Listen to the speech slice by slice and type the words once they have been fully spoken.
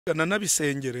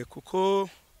Nanabisengere kuko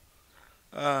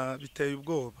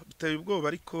biteye ubwoba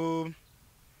ariko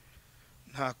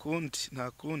nta kundi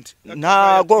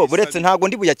ntago buretse ntago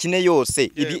ndi buyakine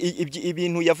yose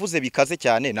ibintu yavuze bikaze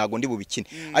cyane ntago ndi bubikine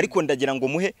ariko ndagira ngo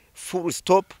muhe full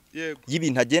stop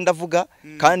y'ibintu agenda avuga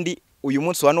kandi uyu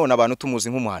munsi wa none abantu tumuzi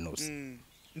nk'umuhanuzi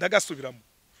ndagasubiramo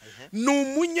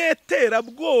n'umunyetera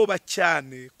bwoba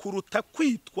cyane kuruta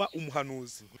kwitwa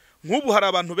umuhanuzi nk'ubu hari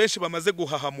abantu benshi bamaze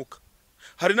guhahamuka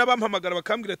hari n'abampamagara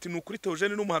bakambwira ati nukuri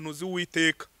Theogene n'umuhanuzi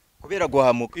w'Uwiteka kubera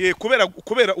guhamuka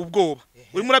kubera ubwoba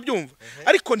uri murabyumva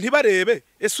ariko ntibarebe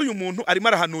ese uyu muntu arimo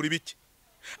arahanura ibiki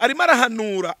arimo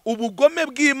arahanura ubugome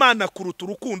bw'Imana kuruta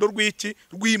urukundo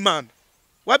rw'Imana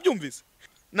wabyumvise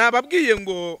nababwiye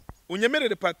ngo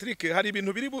unyemerere Patrick hari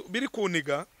ibintu biri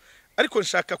kuniga ariko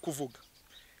nshaka kuvuga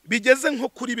bigeze nko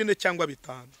kuri 4 cyangwa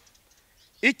 5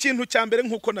 ikintu cya mbere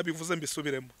nkuko nabivuze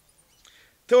mbisubiremo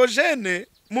Theogene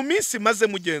mu minsi maze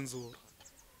mugenzura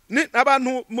ni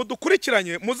abantu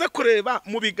mudukurikiranye muze kureba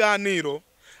mu biganiro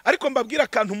ariko mbabwira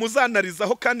akantu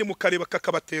muzanarizaho kandi mukareba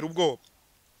kakabatera ubwoba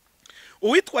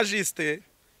uwitwa Juste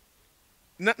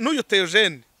n'uyu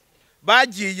Theogene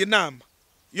bagiye inama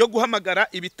yo guhamagara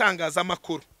ibitangaza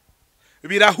makuru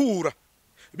birahura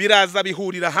biraza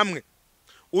bihurira hamwe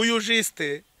uyu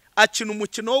Juste akina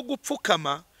umukino wo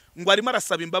gupfukama ngo arimo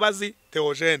arasaba imbabazi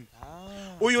Theogene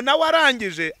uyu nawe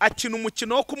arangije akina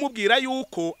umukino wo kumubwira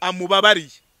yuko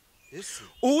amubabariye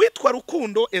uwitwa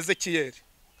Rukundo Ezekiel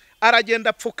aragenda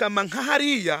apfukama nka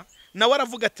hariya nawe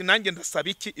aravuga ati nanjye ndasaba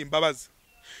iki imbabazi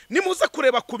nimuza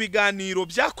kureba ku biganiro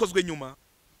byakozwe nyuma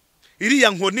iriya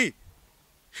nkoni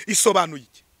isobanuye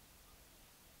iki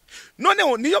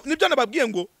noneho nibyo nababwiye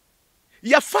ngo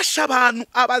yafasha abantu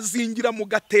abazingira mu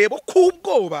gatebo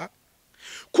k'ubwoba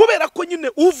kubera ko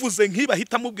nyine uvuze nkiba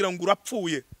hita mubwira ngo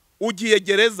urapfuye ugiye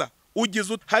gereza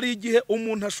ugize hari igihe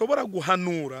umuntu ashobora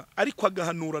guhanura ariko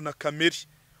agahanura na kamere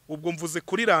ubwo mvuze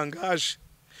kuri rangaje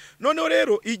noneho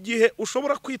rero igihe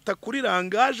ushobora kwita kuri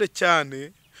rangaje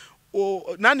cyane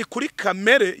nani kuri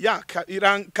kamere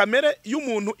kamere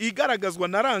y'umuntu igaragazwa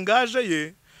na rangaje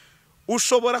ye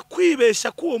ushobora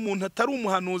kwibeshya ko uwo muntu atari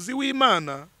umuhanuzi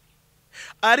w'Imana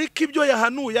ariko ibyo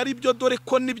yahanuye ari byo dore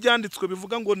ko nibyanditswe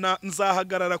bivuga ngo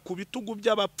nzahagarara ku bitugu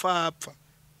by'abapfapfa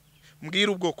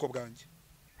mbwira ubwoko bwanjye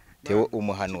Theo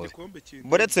umuhanuzi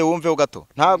buretse wumve gato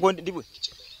ntago ndi waba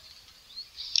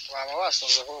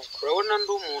wasoza ho kurabona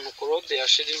ndi umuntu Claude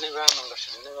yashira intebe hano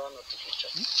ngashira intebe hano tukica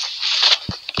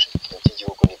iki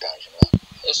gihugu nikaje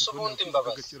ese ubundi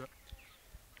mbabazi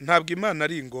ntabwo Imana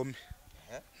ari ingome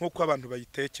nkuko abantu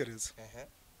bayitekereza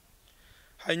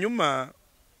hanyuma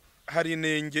hari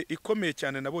inenge ikomeye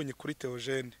cyane nabonye kuri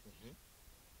Theogene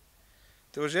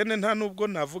Theogene nta nubwo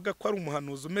navuga ko ari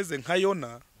umuhanuzi umeze nka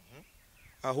Yona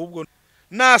ahubwo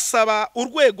nasaba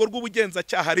urwego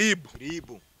rw'ubugenzacyaha RIB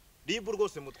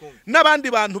rwose mutwumve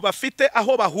n'abandi bantu bafite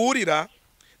aho bahurira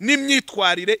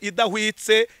n'imyitwarire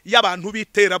idahwitse y'abantu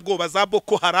biterabwoba za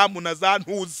Boko Haram na za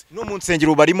Ntuzi no mu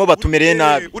nsengero barimo batumereye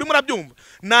nabi uri murabyumva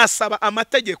nasaba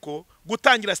amategeko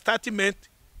gutangira statement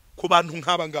ku bantu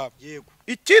nk'aba ngaba yego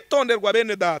icyitonderwa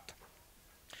bene data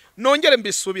nongere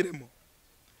mbisubiremo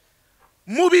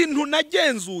mu bintu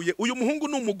nagenzuye uyu muhungu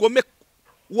n'umugome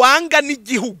wanga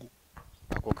n'igihugu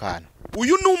ako kana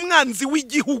uyu n'umwanzi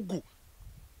w'igihugu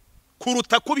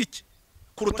kuruta kubiki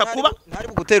kuruta kuba ntari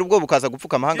gutera ubwo bukaza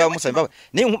gupfuka amahanga bamusaba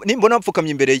nimbona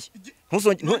bapfukamye imbere ye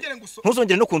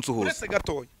ntuzongere no kunsuhuza uretse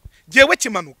gatoya jewe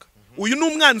kimanuka uyu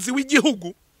n'umwanzi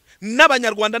w'igihugu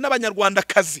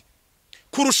n'abanyarwandakazi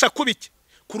kurusha kubiki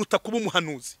kuruta kuba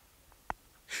umuhanuzi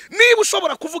niba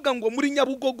ushobora kuvuga ngo muri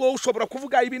Nyabugogo ushobora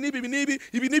kuvuga ibi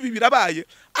nibi birabaye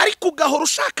ariko ugahora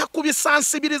ushaka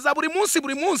kubisansibiriza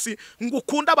buri munsi ngo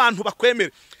ukunda abantu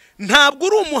bakwemere ntabwo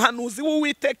uri umuhanuzi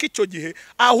w'Uwiteka icyo gihe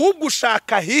ahubwo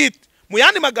ushaka hit mu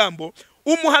yandi magambo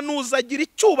umuhanuzi agira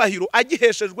icyubahiro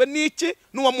agiheshejwe n'iki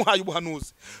n'uwamuhaye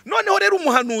ubuhanuzi noneho rero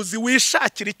umuhanuzi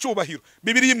wishakira icyubahiro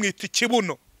Bibiliya imwita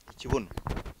ikibuno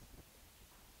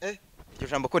iryo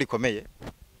jambo ko rikomeye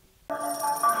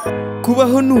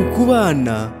kubaho ni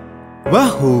ukubana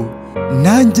baho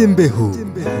nanjye mbeho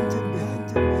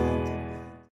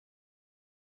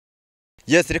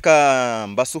yes reka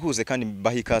mbasuhuze kandi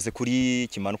bahikaze kuri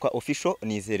Kimanuka official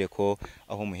nizere ko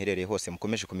aho muherereye hose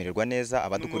mukomeje kumererwa neza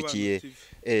abadukurikiye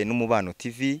n'Umubano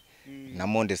TV na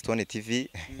Monde Stone TV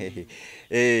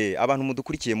abantu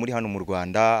mudukurikiye muri hano mu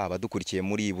Rwanda abadukurikiye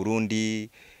muri Burundi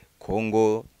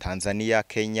Kongo Tanzania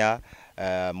Kenya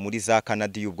muri za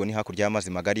Canada ubwo ni hakurya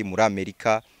y'amazi magari muri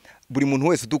Amerika buri muntu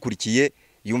wese udukurikiye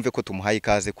yumve ko tumuhaye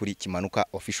ikaze kuri Kimanuka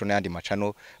official n'andi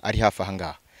macano ari hafi aha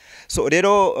ngaha So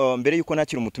rero mbere yuko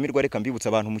nakira umutumirwa reka mbibutsa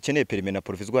abantu mukeneye perime na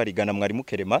provisoire gana mwarimu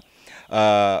Kerema.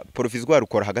 Provisoire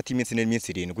ukora hagati y'iminsi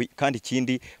n'iminsi 7 kandi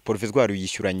ikindi provisoire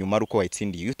uyishyura nyuma ruko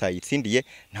wayitsindiye. Iyo utayitsindiye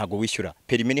ntago wishyura.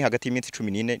 Perime ni hagati y'iminsi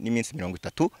 14 n'iminsi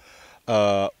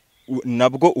 30.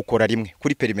 Nabwo ukora rimwe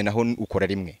kuri perime naho ukora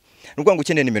rimwe. Nubwo ngo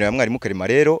ukeneye nimero ya mwarimu Kerema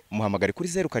rero muhamagare kuri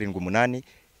 078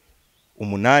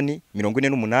 8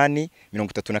 48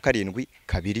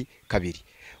 37 22.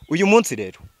 Uyu munsi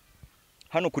rero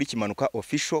hano kuri Kimanuka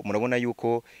official murabona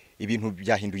yuko ibintu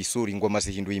byahinduye isura, ingoma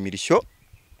zihinduye imirishyo.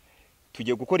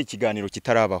 Tugiye gukora ikiganiro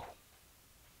kitarabaho.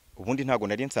 Ubundi ntago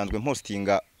nari nsanzwe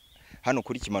mpostinga hano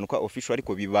kuri Kimanuka official,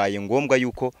 ariko bibaye ngombwa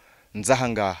yuko nzaha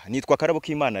ngaha. Nitwa Karabo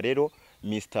k'Imana rero,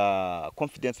 Mr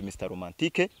Confidence, Mr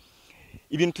Romantique.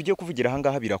 Ibintu tugiye kuvugira aha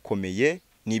ngaha birakomeye,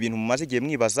 ni ibintu mumaze igihe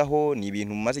mwibazaho, ni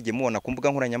ibintu mumaze igihe mubona ku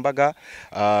mbuga nkoranyambaga.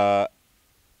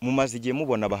 Mumaze igihe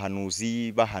mubona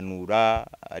abahanuzi bahanura,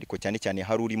 ariko cyane cyane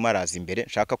hari uri maraza imbere.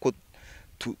 Nshaka ko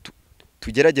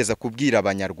tugerageza kubwira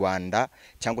abanyarwanda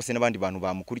cyangwa se n'abandi bantu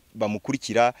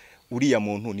bamukurikira uriya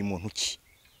muntu ni muntu ki.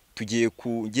 Tugiye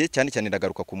cyane cyane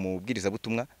ndagaruka ku mubwiriza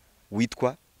butumwa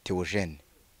witwa Theogene.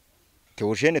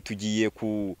 Theogene tugiye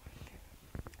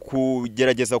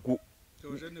kugerageza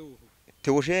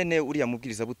Theogene uriya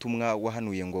mubwiriza butumwa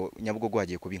wahanuye ngo Nyabugogo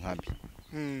hagiye kuba inkambi.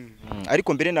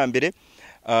 Ariko mbere na mbere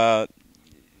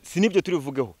sinibyo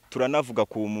turivugeho, turanavuga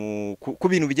ku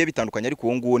bintu bigiye bitandukanye, ariko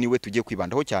uwo nguwo niwe tugiye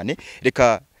kwibandaho cyane.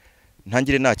 Reka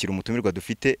ntangire nakira umutumirwa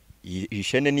dufite.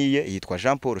 Ishene niye yitwa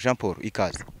Jean Paul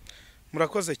ikaze.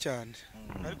 Murakoze cyane.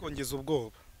 Ariko ngize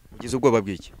ubwoba. Ugize ubwoba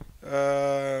bw'iki?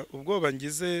 Ubwoba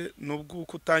ngize nubwo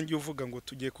uko utangiye uvuga ngo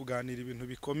tugiye kuganira ibintu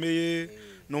bikomeye,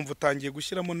 numva utangiye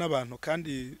gushyiramo n'abantu,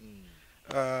 kandi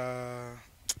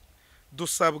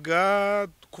dusabwa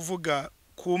kuvuga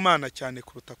ku Mana cyane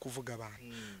kuruta kuvuga abantu.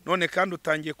 None kandi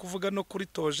utangiye kuvuga no kuri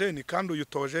Theogene, kandi uyu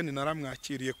Theogene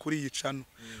naramwakiriye kuri iyi cano.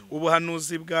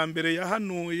 Ubuhanuzi bwa mbere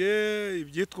yahanuye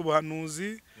ibyitwa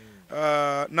ubuhanuzi,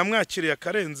 namwakiriye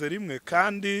akarenze rimwe,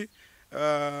 kandi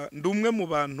ndumwe mu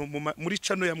bantu muri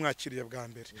cano yamwakiriye bwa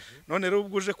mbere. None rero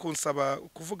ubwo uje kunsaba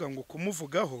kuvuga ngo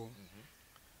kumuvugaho,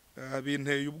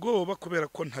 binteye ubwoba kubera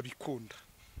ko ntabikunda.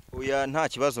 Oya nta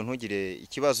kibazo, ntugire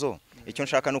ikibazo. Icyo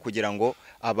nshaka no kugira ngo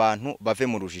abantu bave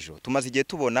mu rujijo. Tumaze igihe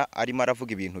tubona arimo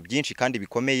aravuga ibintu byinshi kandi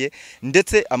bikomeye,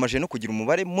 ndetse amaje no kugira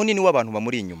umubare munini w'abantu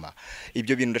bamuri inyuma.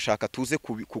 Ibyo bintu ndashaka tuze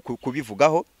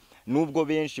kubivugaho, nubwo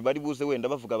benshi bari buze wenda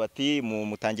bavuga bati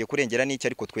mutangiye kurengera n'iki,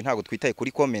 ariko twe ntago twitaye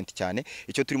kuri comment cyane.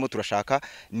 Icyo turimo turashaka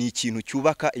ni ikintu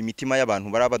cyubaka imitima y'abantu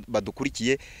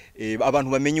badukurikiye,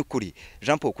 abantu bamenye ukuri.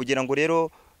 Jean Paul, kugira ngo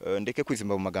rero ndeke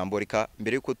kwizimba mu magambo, reka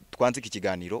mbere yuko twanzika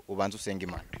ikiganiro ubanze usenga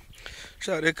Imana.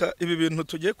 Reka ibi bintu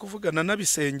tugiye kuvugana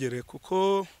n'abisengere,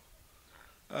 kuko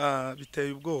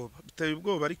biteye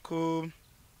ubwoba, ariko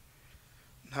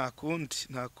nta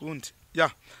kundi.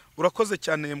 Urakoze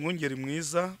cyane mwungeri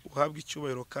mwiza, uhabwa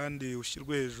icyubahiro kandi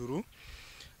ushyirwe hejuru.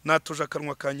 Natuje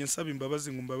akanwa kanjye nsaba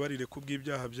imbabazi ngo mbabarire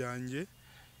kubw'ibyaha byanjye,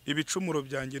 ibicumuro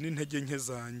byanjye n'intege nke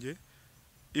zanjye,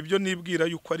 ibyo nibwira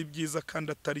yuko ari byiza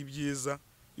kandi atari byiza,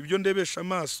 ibyo ndebesha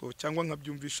amaso cyangwa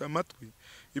nkabyumvisha amatwi,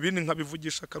 ibindi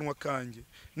nkabivugisha akanwa kanjye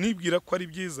nibwira ko ari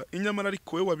byiza, inyamara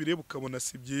ariko we wabireba ukabona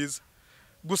si byiza.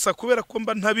 Gusa kubera ko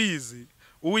mba ntabizi,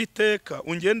 Uwiteka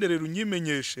ungenderera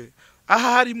unyimenyeshe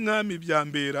ahari mwami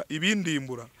byambera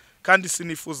ibindimbura, kandi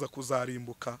sinifuza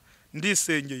kuzarimbuka.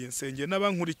 Ndisengeye, nsengeye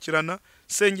n'abankurikirana,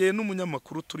 nsengeye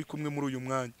n'umunyamakuru turi kumwe muri uyu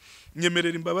mwanya.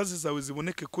 Nyemerera imbabazi zawe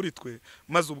ziboneke kuri twe,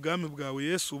 maze ubwami bwawe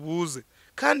Yesu buze.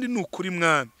 Kandi nukuri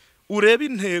mwami, urebe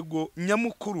intego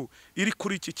nyamukuru iri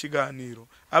kuri iki kiganiro,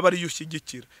 abari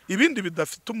yushyigikira. Ibindi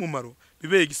bidafite umumaro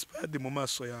bibe expired mu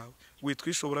maso yawe.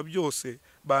 Witwishobora byose,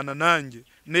 bana nanjye,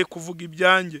 ne kuvuga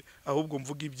ibyanjye ahubwo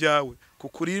mvuga ibyawe,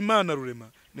 kuko uri Imana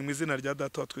rurema. Ni mu izina rya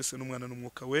Data wa twese n'Umwana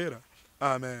n'Umwuka wera.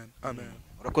 Amen.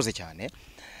 Urakoze cyane.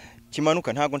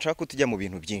 Kimanuka, ntago nshaka kutujya mu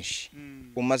bintu byinshi.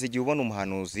 Umaze igihe ubona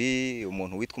umuhanuzi,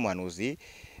 umuntu witwa umuhanuzi,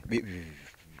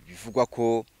 bivugwa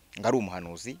ko ngari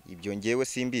umuhanuzi. Ibyo ngewe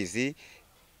simbizi,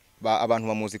 abantu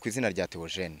bamuzi ku izina rya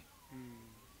Theogene.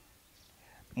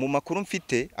 Mu makuru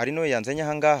mfite ari no yanzanye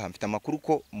aha ngaha, mfite amakuru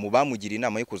ko mu bamugira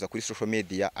inama yo kuza kuri social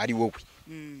media ari wowe,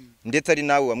 ndetse ari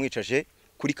nawe wamwicaje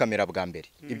kuri kamera bwa mbere.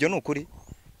 Ibyo ni ukuri?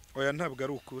 Oya, ntabwo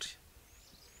ari ukuri.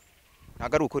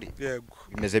 Ntabwo ari ukuri? Yego.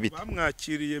 Bimeze bite?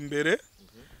 Bamwakiriye mbere,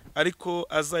 ariko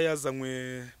aza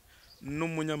yazanywe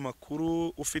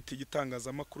n'umunyamakuru ufite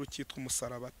igitangazamakuru cyitwa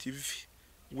Umusaraba TV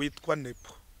witwa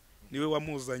Nepo. Niwe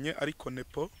wamuzanye, ariko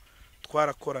Nepo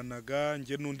twarakoranaga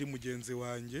nge n'undi mugenzi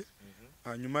wanjye.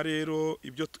 Hanyuma rero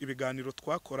ibiganiro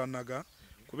twakoranaga,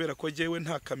 kubera ko jewe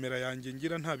nta kamera yanjye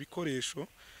ngira, nta bikoresho,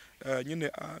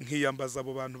 nyine nkiyambaza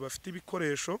abo bantu bafite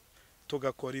ibikoresho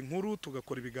tugakora inkuru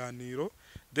tugakora ibiganiro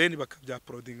then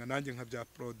bakabyaporodinga nanjye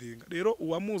nkabyaporodinga. Rero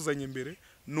uwamuzanye imbere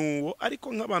nuwo,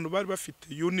 ariko nk'abantu bari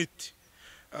bafite unity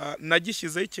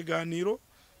nagishyizeho ikiganiro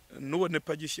n'uwo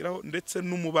nepa gishyiraho ndetse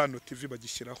n'umubano TV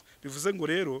bagishyiraho. Bivuze ngo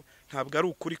rero ntabwo ari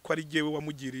ukuri ko ari jyewe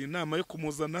wamugiriye inama yo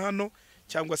kumuzana hano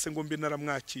cyangwa se ngo mbe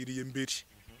naramwakiriye mbere.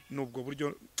 Nubwo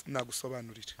buryo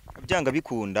nagusobanurira. Byanga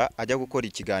bikunda ajya gukora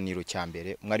ikiganiro cya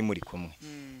mbere mwari muri kumwe.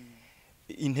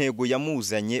 Intego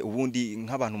yamuzanye ubundi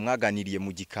nk'abantu mwaganiriye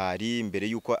mu gikari mbere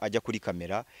yuko ajya kuri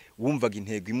kamera, wumvaga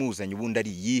intego imuzanye ubundi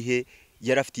ari yihe,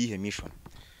 yarafite yihe mission?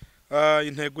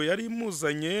 Intego yari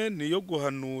imuzanye niyo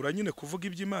guhanura, nyine kuvuga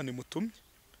iby'Imana imutumye.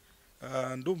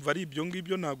 Ndumva ari ibyo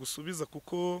ngibyo nagusubiza,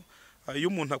 kuko iyo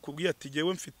umuntu akubwiye ati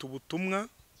jyewe mfite ubutumwa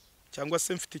cyangwa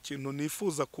se mfite ikintu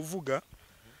nifuza kuvuga,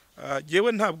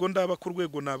 jyewe ntabwo ndaba ku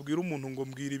rwego nabwira umuntu ngo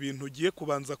mbwira ibintu ugiye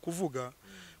kubanza kuvuga,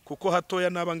 kuko hatoya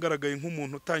naba ngaragaye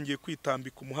nk'umuntu utangiye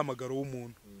kwitambika umuhamagaro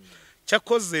w'umuntu.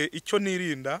 Cyakoze icyo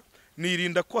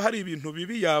nirinda ko hari ibintu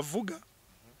bibi yavuga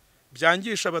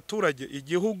byangisha abaturage,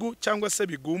 igihugu cyangwa se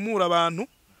bigumura abantu,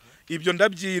 ibyo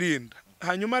ndabyirinda.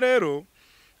 Hanyuma rero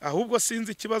ahubwo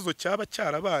sinzi ikibazo cyaba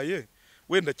cyarabaye,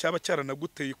 wenda cyaba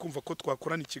cyaranaguteye kumva ko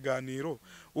twakorana ikiganiro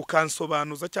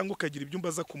ukansobanuza cyangwa ukagira ibyo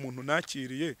umbaza ku muntu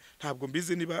nakiriye, ntabwo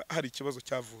mbizi niba hari ikibazo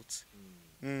cyavutse.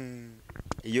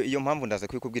 Iyo mpamvu ndaza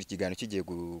kwikubwira ikiganiro kigiye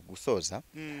gusoza.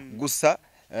 Gusa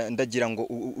ndagira ngo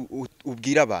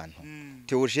ubwire abantu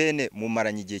Theogene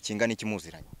mumaranye igihe kingana iki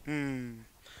muziranye?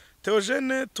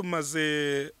 Theogene tumaze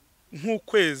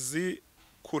nk'ukwezi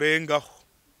kurengaho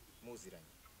muziranye.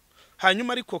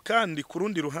 Hanyuma ariko kandi ku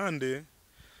rundi ruhande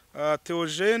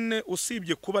Theogene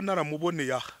usibye kuba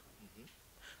naramuboneye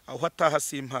aho ataha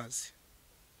simpazi,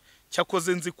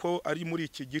 cyakoze nzi ko ari muri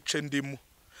iki gice ndimo,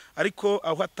 ariko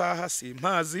aho ataha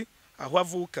simpazi, aho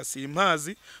avuka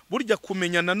simpazi. Burya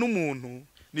kumenyana n'umuntu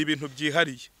ni ibintu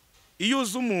byihariye. Iyo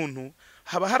uzi umuntu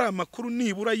haba hari amakuru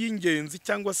nibura y'ingenzi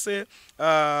cyangwa se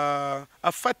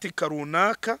afatika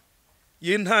runaka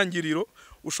y'intangiriro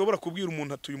ushobora kubwira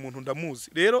umuntu atuye umuntu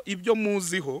ndamuzi. Rero ibyo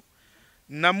muziho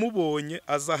namubonye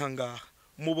azahangaha,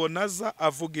 mubona aza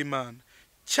avuga Imana.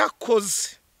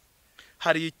 Cyakoze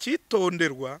hari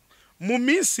icyitonderwa mu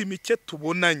minsi mike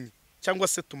tubonanye cyangwa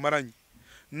se tumaranye,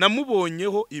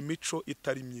 namubonyeho imico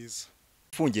itari myiza.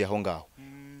 Fungiye aho ngaho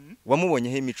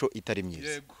wamubonyeho imico itari myiza?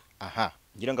 Yego. Aha,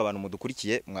 ngira ngo abantu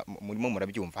mudukurikiye murimo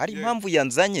murabyumva. Hari impamvu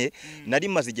yanzanye, nari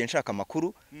maze igihe nshaka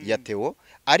amakuru ya Theo,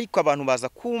 ariko abantu baza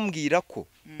kumbwira ko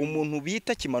umuntu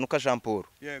bita Kimanuka Jean Paul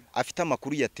afite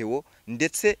amakuru ya Theo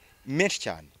ndetse menshi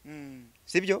cyane.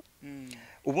 Sibyo?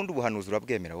 Ubundi ubuhanuzi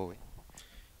urabwemera wowe?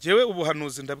 Jewe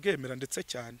ubuhanuzi ndabwemera ndetse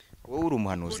cyane. Wowe uri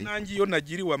umuhanuzi? Nanjye iyo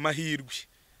nagiriwe amahirwe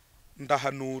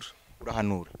ndahanura.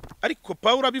 Urahanura? Ariko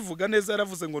Paulo abivuga neza,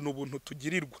 yaravuze ngo n'ubuntu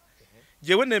tugirirwa.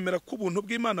 Jewe nemera ko ubuntu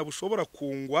bw'Imana bushobora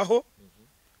kungwaho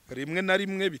rimwe na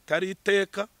rimwe bitari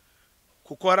iteka,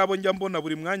 kuko harabo njya mbona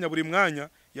buri mwanya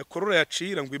yakorora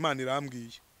yacira ngo Imana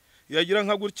irambwiye, yagira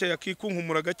nka gutya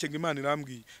yakikunkumura gake ngo Imana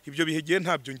irambwiye. Ibyo bihegeye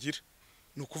ntabyo ngira.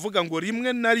 Ni ukuvuga ngo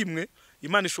rimwe na rimwe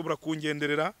Imana ishobora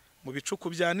kungenderera mu bicuku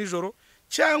bya nijoro,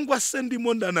 cyangwa se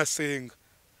ndimo ndanasenga,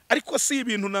 ariko si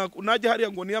ibintu najya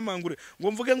hariya ngo niyamangure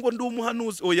ngo mvuge ngo ndi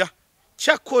umuhanuzi. Oya,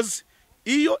 cyakoze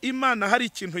iyo Imana hari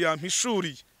ikintu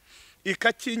yampishuriye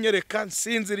ikakinyereka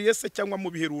nsinziriye se cyangwa mu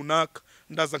bihe runaka,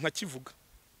 ndaza nkakivuga.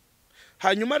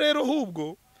 Hanyuma rero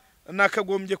hubwo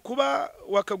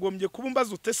wakagombye kuba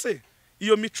umbaza ute se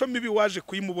iyo mico mibi waje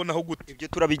kuyimubonaho gute? Ibyo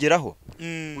turabigeraho.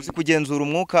 Uzi kugenzura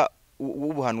umwuka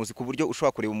w'ubuhanuzi ku buryo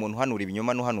ushobora kureba umuntu uhanura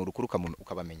ibinyoma n'uhanura ukuri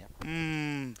ukabamenya.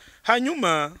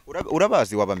 Hanyuma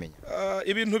urabazi wabamenya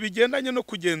ibintu bigendanye no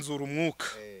kugenzura umwuka,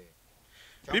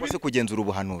 cyangwa se kugenzura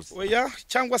ubuhanuzi. Oya,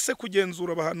 cyangwa se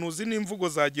kugenzura abahanuzi n'imvugo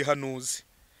za gihanuzi.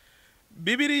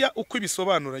 Bibiliya uko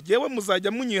ibisobanura, jewe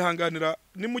muzajya munyihanganira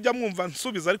nimujya mwumva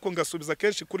nsubiza, ariko ngasubiza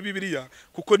kenshi kuri Bibiliya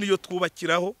kuko niyo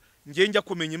twubakiraho. Ngiye njya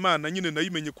kumenya Imana nyine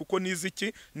nayimenye kuko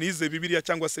nize Bibiliya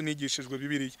cyangwa se nigishijwe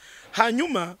Bibiliya.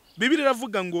 Hanyuma Bibiliya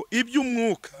iravuga ngo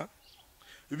iby'umwuka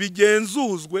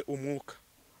bigenzuzwe umwuka,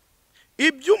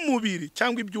 iby'umubiri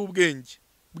cyangwa iby'ubwenge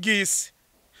bw'isi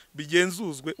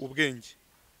bigenzuzwe ubwenge.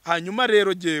 Hanyuma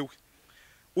rero jewe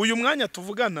uyu mwanya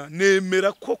tuvugana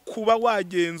nemera ko kuba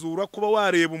wagenzura, kuba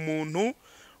wareba umuntu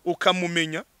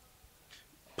ukamumenya,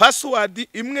 password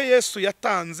imwe Yesu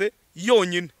yatanze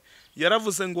yonyine,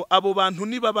 yaravuze ngo abo bantu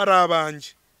niba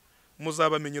barabanje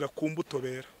muzabamenyera ku mbuto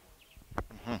bera.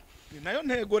 Ni nayo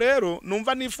ntego rero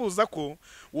numva nifuza ko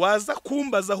waza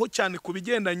kumbazaho cyane ku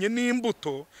bigendanye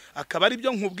n'imbuto, akaba ari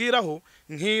byo nkubwiraho,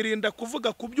 nkirinda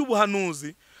kuvuga ku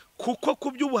by'ubuhanuzi, kuko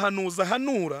ku by'ubuhanuzi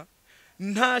ahanura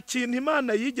nta kintu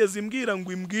Imana yigeze imbwira ngo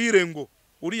imbwire ngo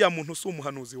uriya muntu si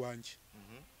umuhanuzi wanjye.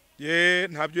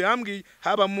 Ntabyo yambwiye,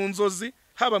 haba mu nzozi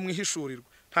haba mu ihishurirwa,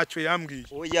 ntacyo yambwiye.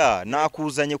 Oya,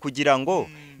 nakuzanye kugira ngo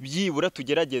byibura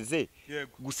tugerageze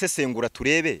gusesengura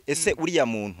turebe ese uriya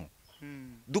muntu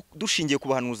dushingiye ku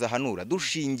buhanuzi ahanura,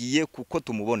 dushingiye kuko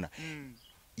tumubona,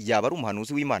 yaba ari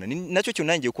umuhanuzi w'Imana. Nacyo cyo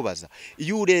nangiye kubaza,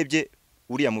 iyo urebye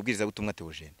uriya mubwiriza butumwa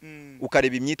Theogene,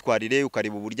 ukareba imyitwarire,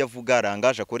 ukareba uburyo avuga,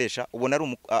 rangaje akoresha, ubona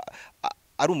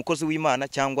ari umukozi w'Imana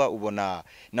cyangwa ubona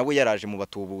nawe yaraje mu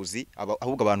batubuzi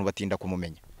ahubwo abantu batinda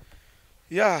kumumenya?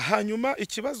 Hanyuma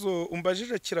ikibazo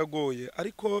umbajije kiragoye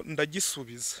ariko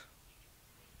ndagisubiza.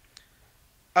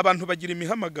 Abantu bagira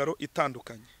imihamagaro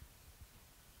itandukanye.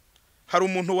 Hari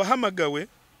umuntu wahamagawe,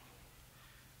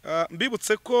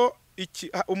 mbibutse ko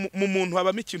mu muntu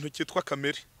habamo ikintu cyitwa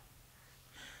kamere.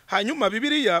 Hanyuma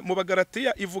Bibiliya mu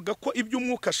Bagalatiya ivuga ko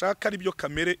iby'umwuka ashaka ari byo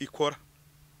kamere ikora,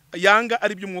 yanga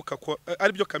ari by'umwuka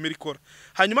ari byo kamere ikora.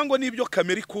 Hanyuma ngo nibyo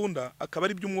kamere ikunda akaba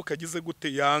ari by'umwuka agize gute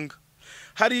yanga.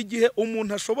 Hari igihe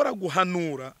umuntu ashobora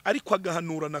guhanura ariko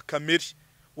agahanura na kamere,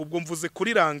 ubwo mvuze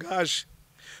kuri rangaje.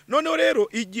 Noneho rero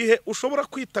igihe ushobora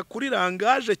kwita kuri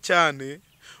rangaje cyane,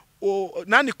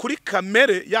 nani kuri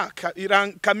kamere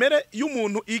kamere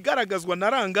y'umuntu igaragazwa na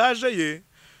rangaje ye,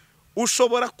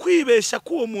 ushobora kwibeshya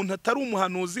ko uwo muntu atari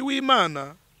umuhanuzi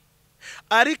w'Imana,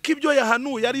 ariko ibyo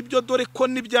yahanuye ari byo, dore ko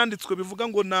n'ibyanditswe bivuga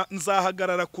ngo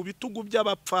nzahagarara ku bitugu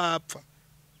by'abapfapfa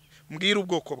mbwira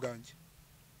ubwoko bwanjye.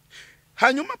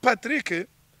 Hanyuma Patrick,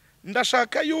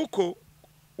 ndashaka yuko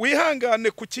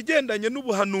wihangane ku kigendanye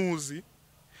n'ubuhanuzi,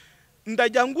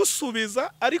 ndajya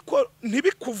ngusubiza ariko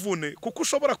ntibikuvune, kuko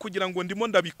ushobora kugira ngo ndimo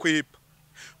ndabikwepa,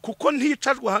 kuko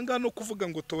nticajwe ahanga no kuvuga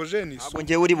ngo Theogene ntabwo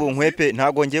ngiye uri bunkwepe,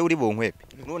 ntabwo ngiye uri bunkwepe.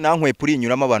 Nankwepe uri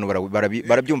inyuramo abantu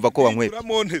barabyumva ko wankwepe.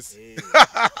 Ntabwo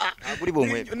uri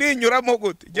bunkwepe. Ninyuramo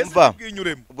gute?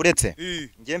 Buretse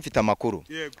ngiye mfite amakuru,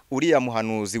 uriya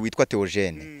muhanuzi witwa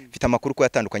Theogene mfite amakuru ko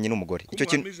yatandukanye n'umugore. Icyo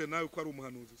kintu nawe ko ari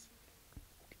umuhanuzi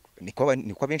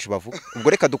niko benshi bavuga. Ubwo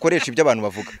reka dukoresha ibyo abantu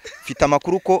bavuga. Mfite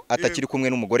amakuru ko atakiri kumwe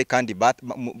n'umugore kandi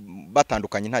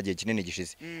batandukanye nta gihe kinini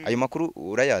gishize. Ayo makuru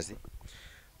urayazi?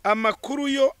 Amakuru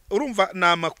yo urumva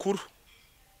na amakuru,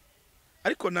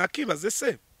 ariko nakibaze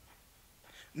se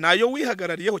nayo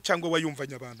wihagarariyeho cyangwa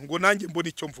wayumvanye abantu ngo nanjye mbone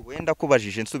icyo mvuga. Wenda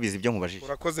kubajije nsubiza ibyo nkubajije.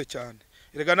 Urakoze cyane.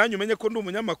 Erega nanjye umenye ko ndi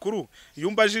umunyamakuru, iyo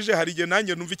umbajije hari igihe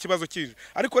nanjye numva ikibazo kije,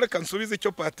 ariko reka nsubize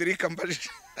icyo Patrick ambajije.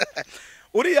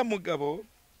 Uriya mugabo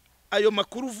ayo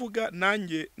makuru uvuga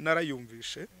nanjye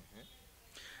narayumvishe,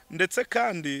 ndetse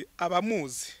kandi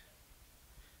abamuzi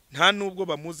nta nubwo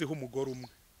bamuziho umugore umwe.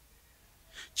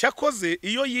 Cyakoze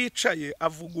iyo yicaye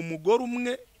avuga umugore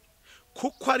umwe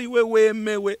kuko ari we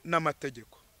wemewe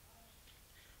n'amategeko,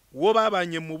 uwo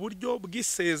babanye mu buryo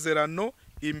bw'isezerano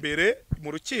imbere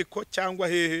mu rukiko cyangwa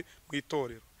hehe mu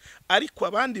itorero. Ariko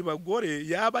abandi bagore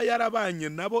yaba yarabanye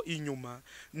nabo inyuma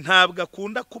ntabwo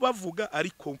akunda kubavuga,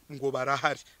 ariko ngo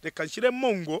barahari. Reka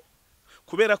nshyiremo ngo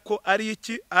kubera ko ari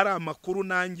iki, ari amakuru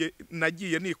nanjye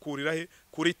nagiye nikurira he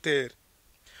kuri tere.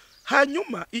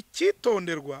 Hanyuma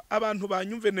icyitonderwa, abantu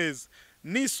banyumve neza,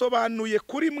 nisobanuye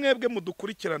kuri mwebwe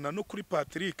mudukurikirana no kuri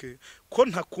Patrick ko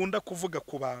ntakunda kuvuga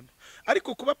ku bantu,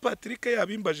 ariko kuba Patrick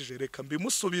yabimbajije reka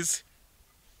mbimusubize.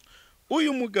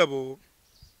 Uyu mugabo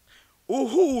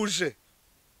uhuje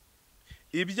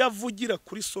ibyo avugira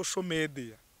kuri social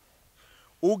media,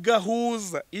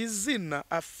 ugahuza izina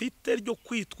afite ryo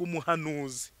kwitwa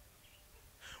umuhanuzi,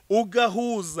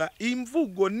 ugahuza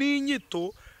imvugo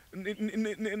n'inyito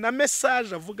na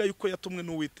message avuga yuko yatumwe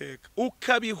n'Uwiteka,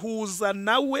 ukabihuza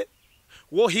nawe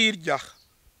wo hirya.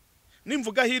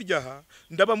 Nimvuga hirya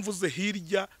ndaba mvuze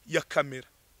hirya ya kamera,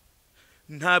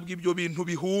 ntabwo ibyo bintu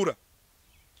bihura.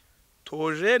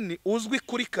 Theogene uzwi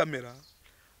kuri kamera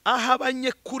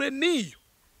ahabanye kure niyo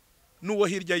n'uwo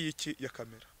hirya y'iki ya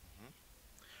kamera,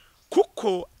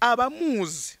 kuko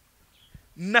abamuzi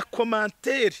na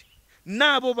komanteri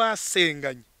nabo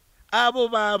basenganye, abo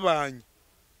babanye,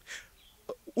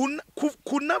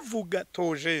 kunavuga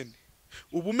Theogene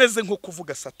uba umeze nko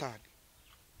kuvuga Satani.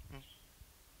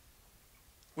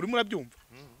 Urimo urabyumva?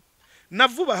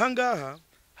 Navuba ahangaha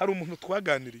hari umuntu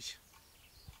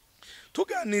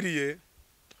tuganiriye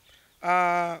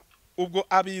ubwo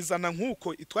abizana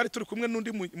nk'uko twari turi kumwe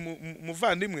n'undi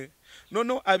muvandimwe,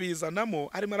 noneho abizanamo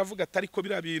arimo aravuga atari ko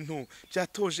biriya bintu bya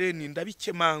Theogene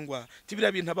ndabikemangwa,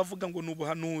 biriya bintu abavuga ngo ni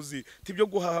ubuhanuzi, byo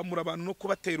guhahamura abantu no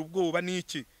kubatera ubwoba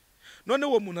n'iki. None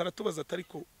uwo muntu aratubaza atari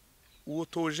ko uwo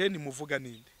Theogene muvuga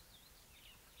ninde?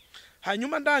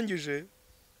 Hanyuma ndangije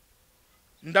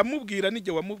ndamubwira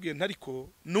n'igihe wamubwiye ntariko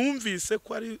numvise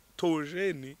ko ari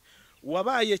Theogene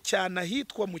wabaye cyane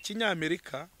ahitwa mu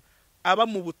Kinyamerika aba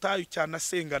mu butayu cyane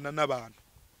asengana n'abantu.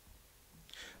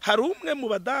 Hari umwe mu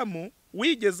badamu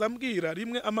wigeze ambwira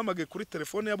rimwe amamage kuri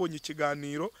telefone yabonye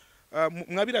ikiganiro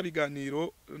mwabira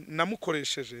biganiro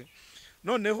namukoresheje,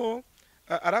 noneho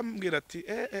arambwira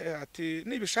ati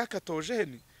nibishaka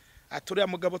Theogene ati uriya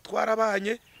mugabo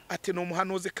twarabanye ati no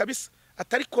muhanuzi kabisa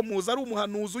atari ko muza ari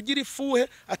umuhanuzi ugira ifuhe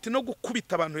ati no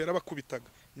gukubita abantu yarabakubitaga.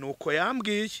 Nuko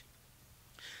yambwiye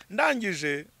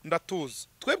ndangije ndatuza.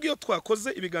 Twebwe iyo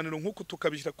twakoze ibiganiro nk'uko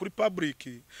tukabishyira kuri public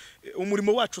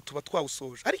umurimo wacu tuba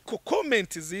twawusoje, ariko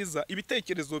comment ziza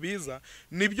ibitekerezo biza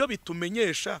nibyo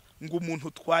bitumenyesha ngo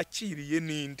umuntu twakiriye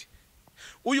nindi.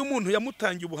 Uyu muntu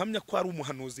yamutangiye ubuhamya ko ari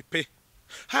umuhanuzi pe.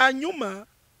 Hanyuma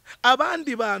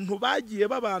abandi bantu bagiye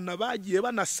babana bagiye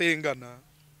banasengana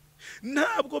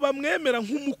ntabwo bamwemera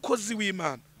nk'umukozi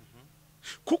w'Imana,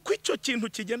 kuko icyo kintu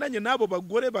kigendanye nabo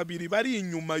bagore babiri bari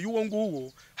inyuma y'uwo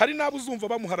nguwo. Hari nabo uzumva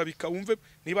bamuharabika wumve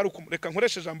niba ari reka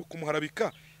nkoreshe jambo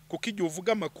kumuharabika, kuko igihe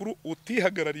uvuga amakuru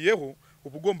utihagarariyeho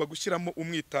uba ugomba gushyiramo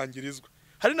umwitangirizwa.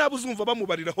 Hari nabo uzumva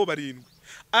bamubariraho barindwi,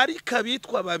 ariko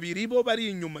abitwa babiri bo bari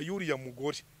inyuma y'uriya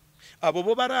mugore, abo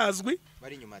bo barazwi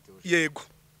bari inyuma. Yego,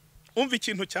 umva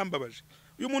ikintu cyambabaje.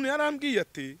 Uyu muntu yarambwiye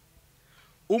ati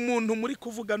umuntu muri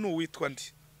kuvuga n'uwitwa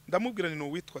ndi. Ndamubwira ni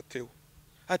n'uwitwa Theo.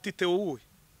 Ati Theo wowe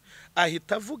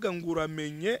ahita avuga ngo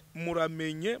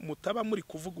muramenye mutaba muri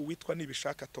kuvuga uwitwa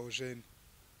nibishaka Theogene.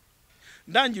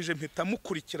 Ndangije mpita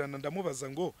mukurikirana ndamubaza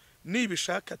ngo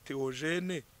nibishaka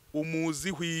Theogene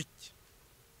umuziho iki?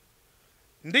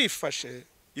 Ndifashe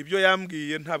ibyo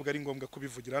yambwiye ntabwo ari ngombwa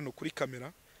kubivugira hano kuri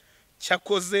kamera,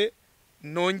 cyakoze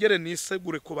nongere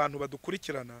nisegure ku bantu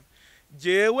badukurikirana.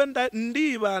 Jewe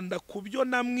ndibanda kubyo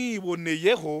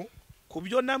namwiboneyeho,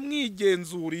 kubyo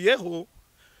namwigenzuriyeho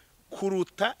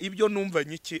kuruta ibyo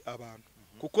numvanye iki abantu,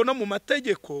 kuko no mu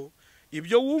mategeko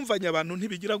ibyo wumvanye abantu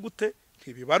ntibigira gute,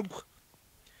 ntibibarwa.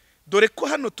 Dore ko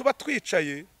hano tuba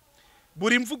twicaye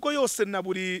buri mvugo yose na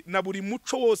buri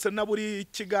muco wose na buri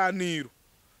kiganiro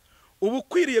ubu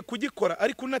ukwiriye kugikora,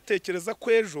 ariko unatekereza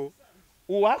ko ejo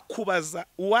uwakubaza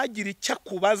uwagira icyo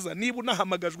akubaza niba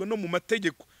unahamagajwe no mu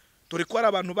mategeko. Dore ko hari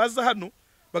abantu baza hano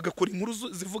bagakora inkuru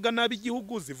zivuga nabi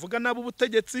igihugu, zivuga nabi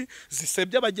ubutegetsi,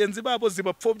 zisebya abagenzi babo,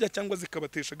 zibapfobya cyangwa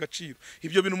zikabatesha agaciro.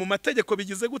 Ibyo bintu mu mategeko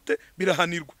bigize gute,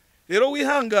 birahanirwa. Rero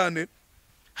wihangane,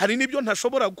 hari nibyo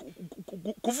ntashobora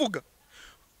kuvuga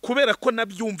kubera ko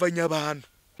nabyumvanye abantu.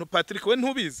 No Patrick we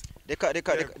ntubizi.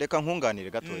 Reka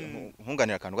nkunganire gatoya,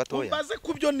 nkunganira akantu gatoya. Umbaze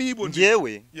kubyo nibone.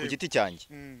 Ngewe ku giti cyanjye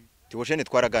Theogene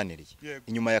twaraganiriye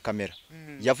inyuma ya kamera,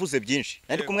 yavuze byinshi,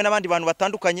 ari kumwe n'abandi bantu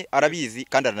batandukanye, arabizi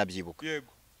kandi aranabyibuka.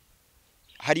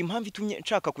 Hari impamvu itumye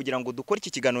nshaka kugira ngo dukore iki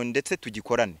kiganiro ndetse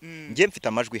tugikorane. Ngiye mfite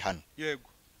amajwi hano.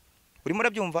 Urimo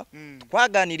urabyumva?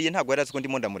 Twaganiriye ntabwo yarazi ko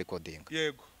ndimo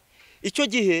ndamurekodinga. Icyo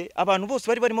gihe abantu bose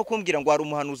bari barimo kumbwira ngo hari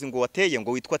umuhanuzi ngo wateye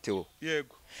ngo witwa Theo.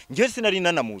 Ngiye sinari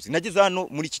nanamuzi, nageze hano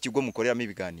muri iki kigo mukoreramo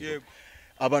ibiganiro.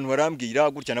 Abantu barambwira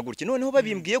gutya na gutya, noneho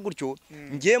babimbwiye gutyo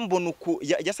ngiye mbona uko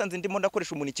yasanze ndimo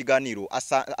ndakoresha umuntu ikiganiro,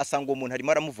 asanga umuntu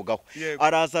harimo aramuvugaho,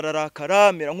 araza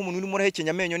ararakaramera nk'umuntu urimo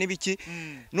urahekenya amenyo n'ibiki.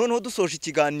 Noneho dusoje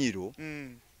ikiganiro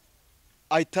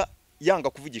ahita yanga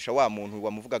kuvugisha wa muntu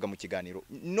wamuvugaga mu kiganiro.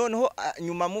 Noneho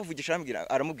nyuma amuvugisha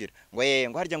aramubwira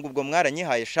ngo harya ngo ubwo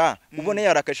mwaranyihaye sha, ubone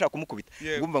yarakashaka kumukubita.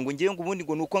 Ngumva ngo ngiye ngo ubundi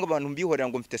ngo nuko abantu mbihorera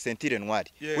ngo mfite sentire noire.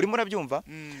 Urimo urabyumva?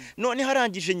 None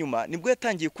harangije nyuma nibwo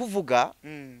yatangiye kuvuga,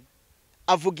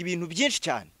 avuga ibintu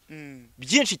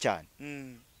byinshi cyane,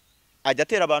 ajya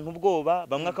atera abantu ubwoba,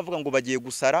 bamwe akavuga ngo bagiye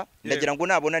gusara. Ndagira ngo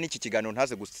nabona n'iki kiganiro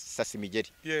ntaze gusasa imigeri,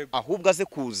 ahubwo aze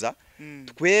kuza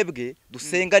twebwe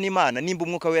dusenga n'Imana, nimba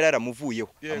umwuka wera yaramuvuyeho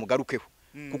amugarukeho,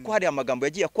 kuko hari amagambo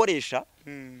yagiye akoresha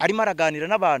arimo araganira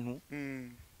n'abantu.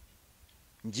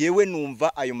 Ngewe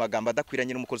numva ayo magambo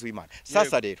adakwiranye n'umukozi w'Imana.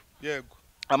 Sasa rero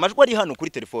amajwi ari hano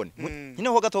kuri telefone,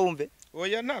 nyineho gato wumve.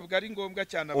 Oya ntabwo ari ngombwa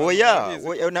cyane. Oya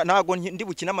ntago ndi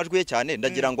bukina amajwi ye cyane,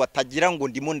 ndagira ngo atagira ngo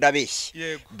ndimo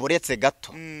ndabeshye. Boretse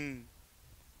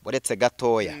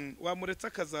gatoya. Wamuretse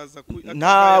akazaza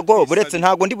ntago boretse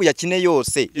ntago ndi buyakine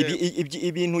yose.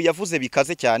 Ibintu yavuze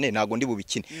bikaze cyane ntago ndi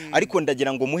bubikine, ariko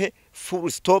ndagira ngo muhe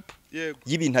full stop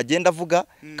y'ibintu agenda avuga.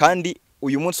 Kandi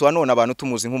uyu munsi wa none abantu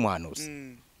tumuzi nk'umuhanuzi.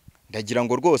 Ndagira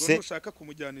ngo rwose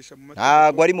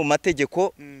ntago ari mu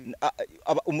mategeko.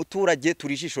 Umuturage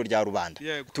turi ijisho rya rubanda,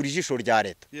 turi ijisho rya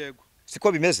leta,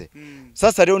 siko bimeze.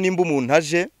 Sasa rero nimba umuntu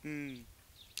aje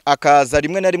akaza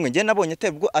rimwe na rimwe, ngiye nabonye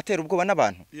atera ubwoba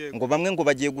n'abantu ngo bamwe ngo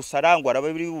bagiye gusara, ngo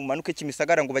arabari bumanuke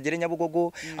Kimisagara ngo bagere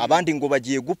Nyabugogo, abandi ngo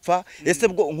bagiye gupfa. Ese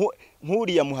bwo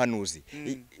nk'uriya muhanuzi,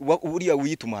 uriya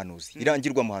wiyita umuhanuzi,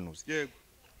 irangirwa muhanuzi,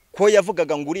 ko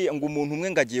yavugaga ngo umuntu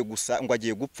umwe ngo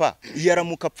agiye gupfa, iyo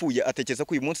aramuka apfuye atekereza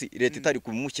ko uyu munsi leta itari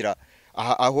kumushyira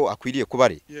aho akwiriye kuba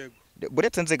ari. yego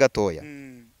Buretse nze gatoya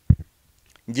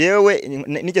ngewe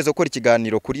nigeze gukora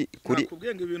ikiganiro kuri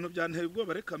nakubwenga ibintu byanteye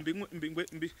ubwoba reka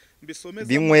mbisomeze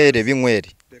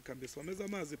binywere reka mbisomeze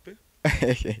amazi pe.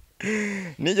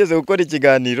 nigeze gukora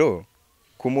ikiganiro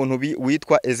ku muntu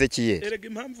witwa Ezekiel.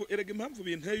 erega impamvu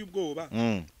binteye ubwoba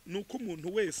nuko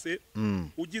umuntu wese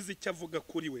ugize icyo avuga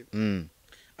kuri we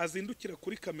azindukira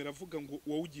kuri kamera avuga ngo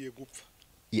wowe ugiye gupfa.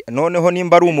 Noneho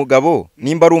nimba ari umugabo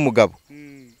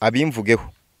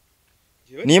abimvugeho,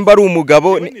 nimba ari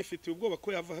umugabo nifitiye ubwoba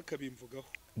ko yava hakabimvugaho.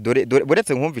 dore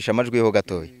buretse nkumvisha amajwi yeho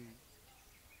gatoya.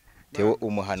 Theo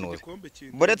umuhanuzi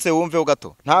buretse wumveho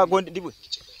gato ntago ndiwe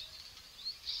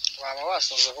waba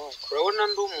wasoza ho urabona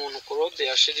ndi umuntu Claude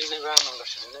yashira intebe hano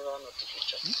ngashira intebe hano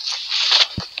tukicara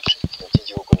iki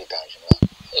gihugu nikaje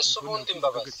ese ubundi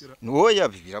mbabazi oya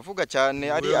biravuga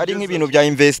cyane ari nk'ibintu bya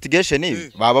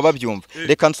investigation baba babyumva.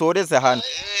 Reka nsoreze hano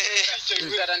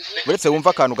buretse wumva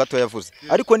akantu gato yavuze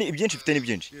ariko ni ibyinshi bifite ni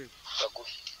byinshi.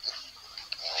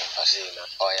 asina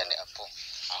oya ni apo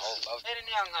aho bavere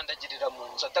ni yankandagirira mu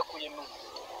nzu adakuyemo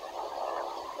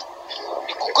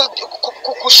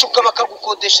kukushuka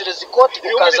bakagukodeshereza ikoti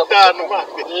ukaza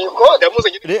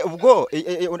ubwo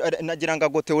nagira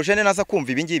ngo Theogene naza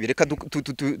kumva ibi ngibi reka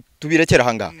tubirekera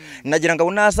hanga. Nagira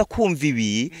ngo naza kumva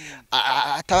ibi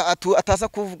ataza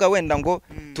kuvuga wenda ngo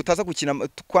tutaza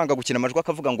kwanga gukina amajwi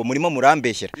akavuga ngo murimo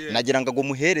murambeshyera. Nagira ngo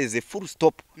muhereze full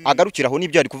stop agarukiraho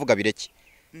n'ibyo ari kuvuga bireke.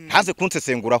 Haze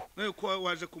kunsesenguraho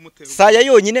saya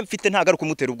yonyine mfite ntagaruka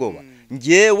kumutera ubwoba.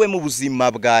 Ngewe mu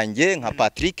buzima bwanjye nka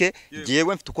Patrick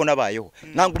ngewe mfite uko nabayeho.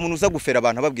 Nanga umuntu uza gufera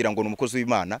abantu ababwira ngo n'umukozi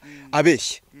w'Imana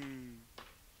abeshye.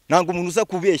 Nanga umuntu uza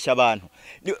kubeshya abantu,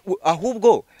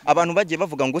 ahubwo abantu bagiye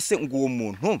bavuga ngo se ngo uwo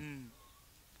muntu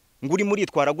nguri muri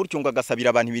twara gutyo ngo agasabira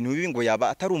abantu ibintu bibi ngo yaba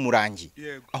atari umurangi.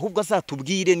 Ahubwo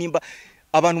azatubwire nimba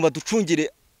abantu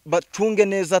bacunge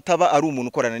neza ataba ari umuntu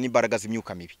ukorana n'imbaraga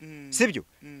z'imyuka mibi. Sibyo?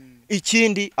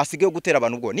 Ikindi asigaye gutera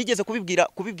abantu ubwo. Nigeze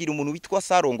kubibwira umuntu witwa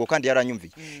Sarongo kandi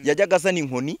yaranyumviye. Yajyaga azana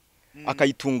inkoni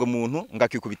akayitunga umuntu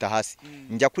ngakikubita hasi.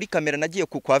 Njya kuri kamera nagiye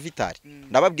kwa Vitali.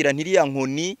 Ndababwira ntiriya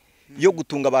nkoni yo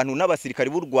gutunga abantu n'abasirikari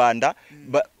b'u Rwanda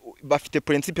bafite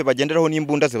principe bagenderaho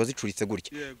n'imbunda ziba zicuritse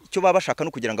gutya. Icyo baba bashaka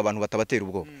no kugira ngo abantu batabatera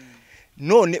ubwo.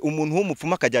 None umuntu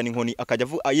w'umupfuma akajyana inkoni akajya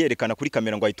ayerekana kuri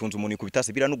kamera ngo ayitunze umuntu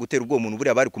ikubitase bira no gutera ubwo umuntu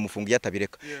buri bari kumufunga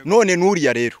yatabireka. None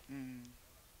nuriya rero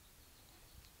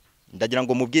ndagira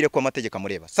ngo mubwire ko amategeko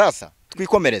amureba. Sasa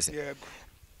twikomereze.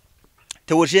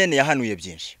 Theogene yahanuye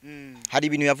byinshi. Hari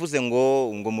ibintu yavuze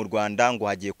ngo mu Rwanda ngo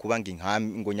hagiye kubanga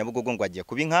inkambi ngo Nyabugogo ngo hagiye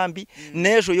kuba inkambi.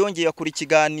 Nejo yongeye kuri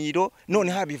kiganiro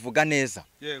none habivuga neza.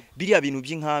 Biriya bintu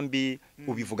by'inkambi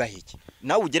ubivuga hiki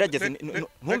nawe ugerageze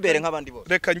ntumbere nk'abandi bose.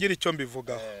 Reka ngira icyo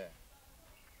mbivugaho.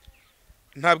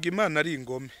 Ntabwo Imana ari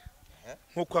ingome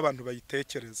nkuko abantu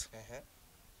bayitekereza.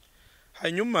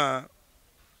 Hanyuma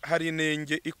hari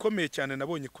inenge ikomeye cyane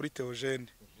nabonye kuri Theogene.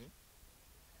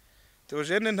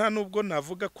 Theogene nta nubwo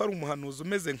navuga ko ari umuhanuzi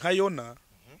umeze nka Yona,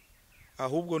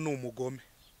 ahubwo ni umugome.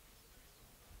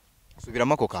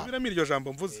 Subiramo ako kantu. Subiramo iryo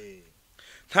jambo mvuze.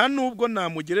 Nta nubwo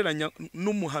namugereranya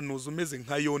n'umuhanuzi umeze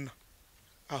nka Yona,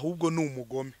 ahubwo ni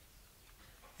umugome.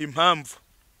 Impamvu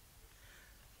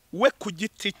we ku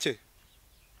giti cye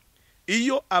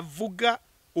iyo avuga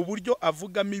uburyo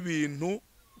avugamo ibintu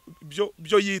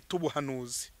byo yita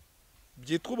ubuhanuzi,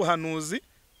 byitwa ubuhanuzi,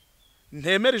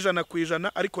 ntemera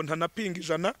 100% ariko ntanapinga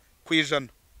 100%.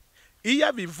 Iyo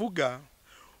abivuga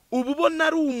ubu ubona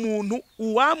ari umuntu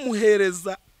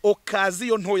uwamuhereza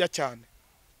okaziyo ntoya cyane,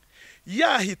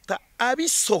 yahita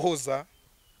abisohoza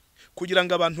kugira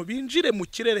ngo abantu binjire mu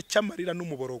kirere cy'amarira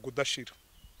n'umuborogo udashira.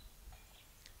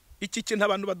 Iki kintu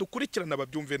abantu badukurikirana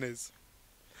babyumve neza.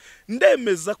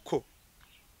 Ndemeza ko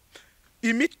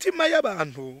imitima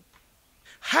y'abantu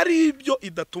hari ibyo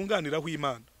idatunganiraho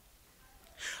Imana,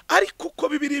 ariko uko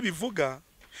Bibiliya bivuga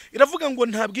iravuga ngo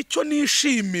ntabwo icyo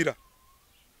nishimira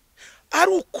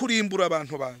ari ukurimbura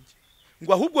abantu banjye,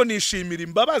 ngo ahubwo nishimira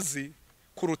imbabazi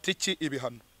kuruta iki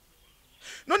ibihano.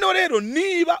 Noneho rero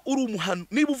niba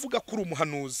uvuga ko uri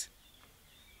umuhanuzi,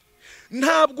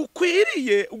 ntabwo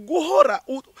ukwiriye guhora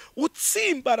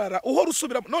utsimbarara uhora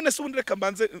usubira. None se ubundi reka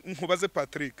mbanze nkubaze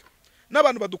Patrick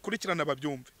n'abantu badukurikirana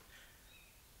babyumve.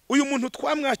 Uyu muntu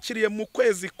twamwakiriye mu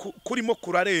kwezi kurimo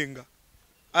kurarenga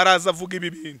araza avuga ibi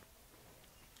bintu,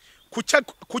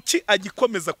 kuki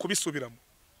agikomeza kubisubiramo?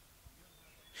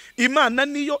 Imana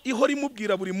niyo ihora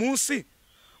imubwira buri munsi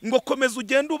ngo komeza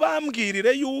ugende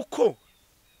ubambwirire yuko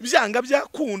byanga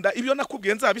byakunda ibyo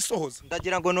nakubwiye nzabisohoza.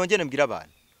 Ndagira ngo nongere mbwira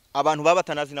abantu baba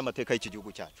batanazi n'amateka y'iki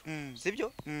gihugu cyacu.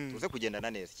 Sibyo? Tuze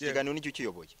kugendana neza. Ikiganiro n'icyo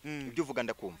kiyoboye. Ibyo uvuga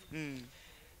ndakumva.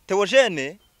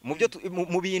 Theogene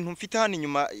mu bintu mfite hano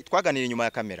inyuma twaganira inyuma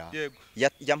ya kamera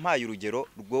yampaye urugero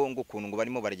rwo ngo kuntu ngo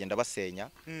barimo baragenda basenya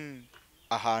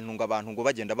ahantu ngo abantu ngo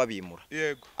bagenda babimura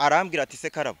arambwira ati se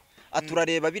Karabo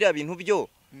aturareba biriya bintu byo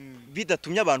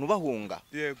bidatumye abantu bahunga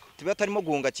tuba tarimo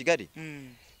guhunga Kigali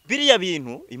biriya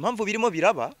bintu impamvu birimo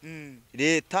biraba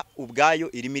leta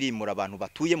ubwayo irimo irimura abantu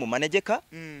batuye mu manegeka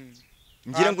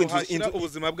ngira ngo inzu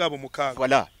ubuzima bwabo mukaga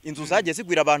voilà inzu zagiye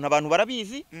zigwira abantu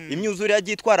barabizi imyuzure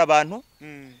yagiye itwara abantu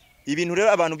ibintu rero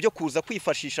abantu byo kuza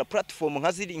kwifashisha platform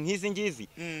nk'izi ngizi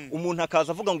umuntu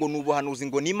akaza avuga ngo nubuhanuzi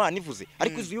ngo ni Imana ivuze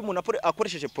ariko izi umuntu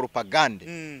akoresheje propagande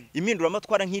impindura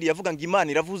amatwara nk'iri yavuga ngo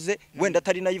Imana iravuze wenda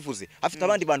atari nayivuze afite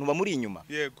abandi bantu bamuri inyuma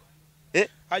yego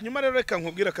hanyuma rero reka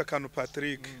nkubwira aka kantu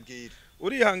Patrick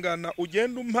urihangana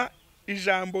ugenda umpa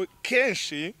ijambo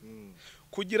kenshi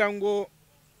kugira ngo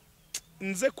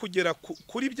nze kugera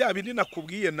kuri bya bindi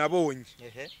nakubwiye nabonye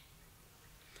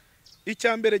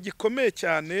icyambere gikomeye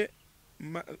cyane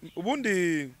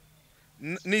ubundi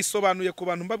nisobanuye ku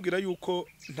bantu mbabwira yuko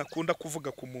ntakunda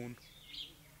kuvuga ku muntu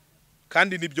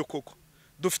kandi nibyo koko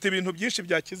dufite ibintu byinshi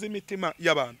byakiza imitima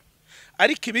y'abantu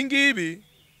ariko ibi ngibi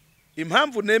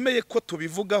impamvu nemeye ko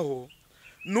tubivugaho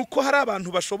nuko hari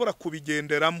abantu bashobora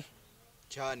kubigenderamo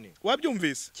cyane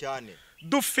wabyumvise cyane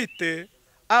dufite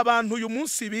abantu uyu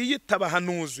munsi biyita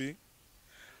abahanuzi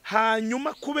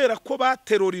hanyuma kubera ko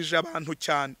baterorije abantu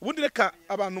cyane ubundi reka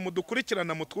abantu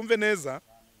mudukurikirana mutwumve neza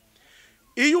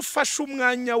iyo ufashe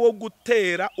umwanya wo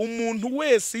gutera umuntu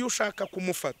wese iyo ushaka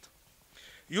kumufata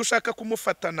iyo ushaka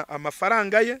kumufatana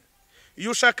amafaranga ye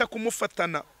iyo ushaka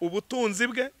kumufatana ubutunzi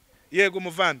bwe yego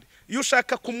muvandi iyo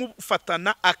ushaka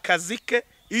kumufatana akazi ke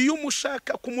iyo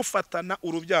umushaka kumufatana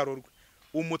urubyaro rwe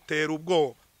umutera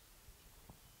ubwoba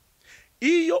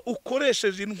iyo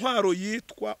ukoresheje intwaro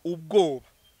yitwa ubwoba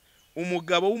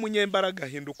umugabo w'umunyembaraga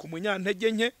ahinduka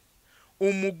umunyantege nke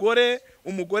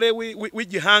umugore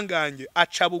w'igihangange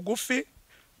aca bugufi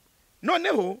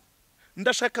noneho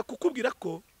ndashaka kukubwira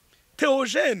ko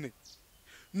Theogene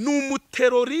ni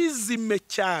umuterorizme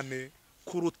cyane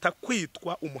kuruta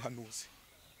kwitwa umuhanuzi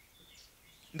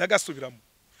ndagasubiramo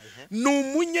ni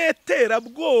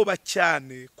umunyeterabwoba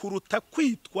cyane kuruta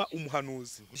kwitwa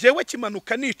umuhanuzi jewe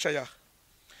kimanuka nicaye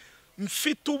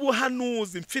mfite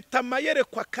ubuhanuzi mfite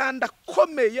amayerekwa kandi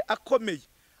akomeye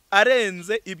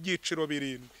arenze ibyiciro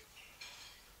 7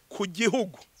 ku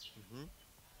gihugu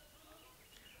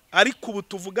ariko ubu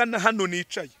tuvugana hano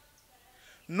nicaye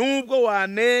nubwo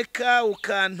waneka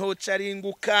ukantocaringa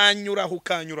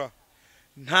ukanyura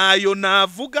ntayo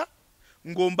navuga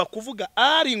ngomba kuvuga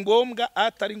ari ngombwa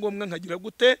atari ngombwa nkagira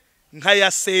gute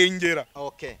nkayasengera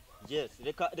okay yes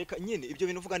reka nyine ibyo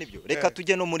bintu uvuga nibyo reka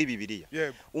tujye no muri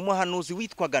Bibiliya umuhanuzi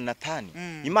witwaga Natani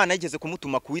Imana yigeze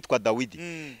kumutuma kuwitwa Dawidi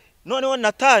noneho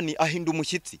Natani ahinda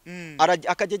umushyitsi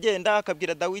akagenda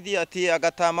akabwira Dawidi ati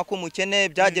agatama ko mukene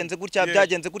byagenze gutya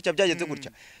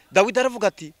Dawidi aravuga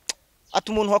ati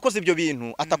umuntu wakoze ibyo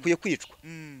bintu atakwiye kwicwa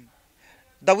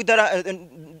Dawidi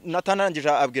Natani arangije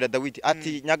abwira Dawidi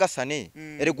ati nyagasane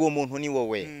erego uwo muntu ni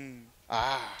wowe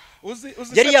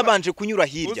yari yabanje kunyura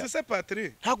hirya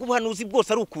ntabwo ubuhanuzi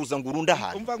bwose ari ukuza ngo urunda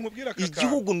ahantu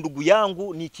igihugu ndugu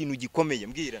yangu ni ikintu gikomeye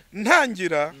mbwira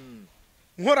ntangira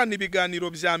nkorana ibiganiro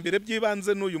bya mbere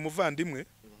byibanze n'uyu muvandimwe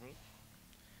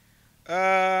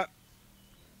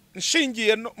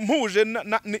nshingiye mpuje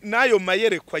n'ayo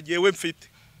mayerekwa yewe mfite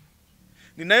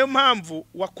ni nayo mpamvu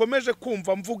wakomeje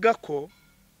kumva mvuga ko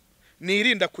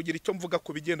nirinda kugira icyo mvuga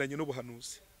ku bigendanye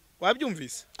n'ubuhanuzi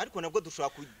wabyumvise ariko nabwo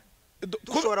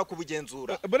dushobora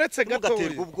kubugenzura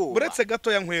buretse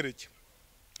gato yankwereke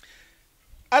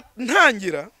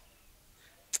ntangira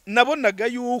nabonaga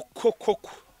yuko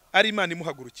koko ari Imana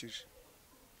imuhagurukije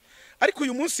ariko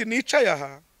uyu munsi nicaye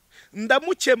aha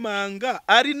ndamukemanga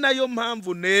ari nayo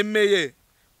mpamvu nemeye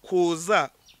kuza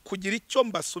kugira icyo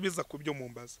mbasubiza ku byo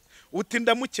mumbaza uti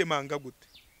ndamukemanga gute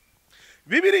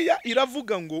Bibiliya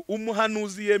iravuga ngo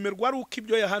umuhanuzi yemerwa ari uko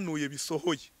ibyo yahanuye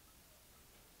bisohoye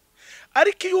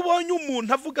ariko iyo ubonye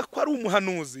umuntu avuga ko ari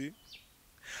umuhanuzi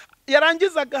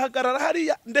yarangiza agahagarara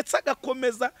hariya ndetse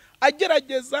agakomeza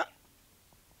agerageza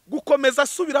gukomeza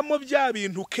asubiramo bya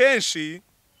bintu kenshi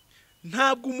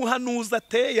ntabwo umuhanuzi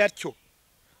ateye atyo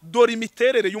dore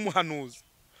imiterere y'umuhanuzi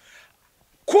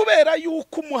kubera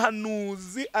yuko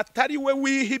umuhanuzi atari we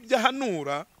wihibye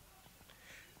ahanura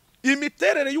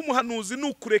imiterere y'umuhanuzi ni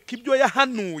ukureka ibyo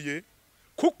yahanuye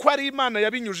kuko ari Imana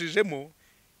yabinyujijemo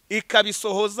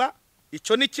ikabisohoza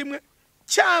icyo ni kimwe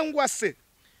cyangwa se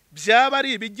byaba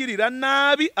ari ibigirira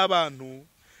nabi abantu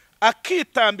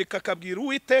akitambika akabwira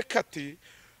Uwiteka ati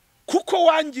kuko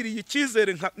wangiriye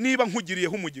icyizere niba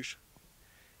nkugiriyeho umugisha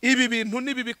ibi bintu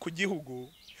ni bibi ku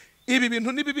gihugu ibi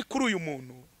bintu nibibi kuri uyu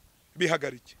muntu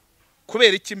bihagarike.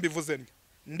 Kubera iki mbivuze nti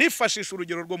ndifashisha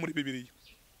urugero rwo muri Bibiliya.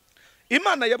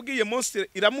 Imana yabwiye Mose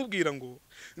iramubwira ngo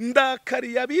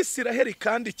ndakariye Abisiraheli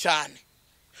kandi cyane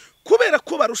kubera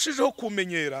ko barushijeho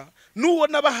kumenyera n'uwo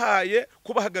nabahaye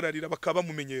kubahagararira bakaba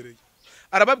mumenyereye.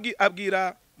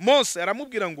 Abwira Mose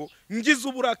aramubwira ngo ngize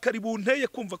uburakari bunteye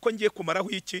kumva ko ngiye kumaraho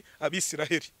iki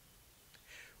Abisiraheli.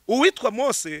 Uwitwa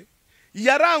Mose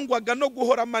yarangwaga no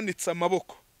guhora amanitse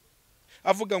amaboko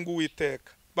avuga ngo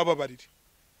Uwiteka bababarire.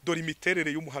 Dore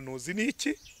imiterere y'umuhanuzi ni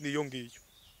iki? Niyo ngiyo.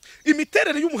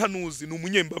 Imiterere y'umuhanuzi ni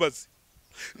umunyembabazi.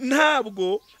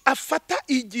 Ntabwo afata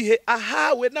igihe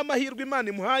ahawe n'amahirwe Imana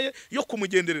imuhaye yo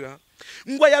kumugenderera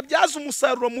ngo ayabyaze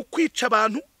umusaruro mu kwica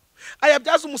abantu,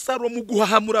 ayabyaze umusaruro mu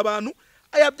guhahamura abantu,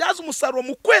 ayabyaze umusaruro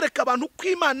mu kwereka abantu ko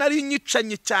Imana ari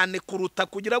inyicanye cyane kuruta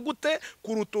kugira gute,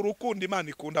 kuruta urukundo Imana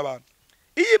ikunda abantu.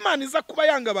 Iyi Imana iza kuba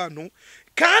yanga abantu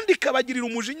kandi ikabagirira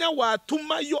umujinya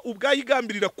watuma yo ubwayo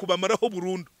igambirira kubamaraho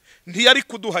burundu, ntiyari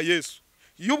kuduha Yesu.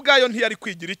 Yo ubwayo ntiyari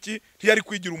kwigira iki? Ntiyari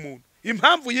kwigira umuntu.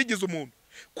 Impamvu yigize umuntu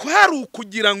kwari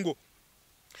ukugira ngo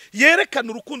yerekane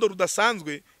urukundo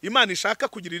rudasanzwe Imana ishaka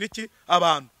kugirira iki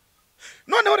abantu.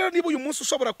 Noneho rero niba uyu munsi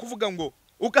ushobora kuvuga ngo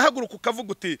ugahaguruka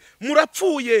ukavuga uti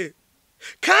murapfuye,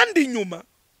 kandi nyuma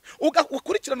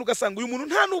ugakurikirana ugasanga uyu muntu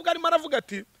nta nubwo arimo aravuga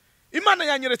ati Imana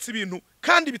yanyeretse ibintu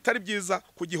kandi bitari byiza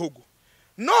ku gihugu.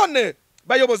 None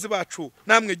bayobozi bacu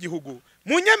namwe gihugu,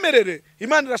 munyemerere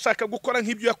Imana irashaka gukora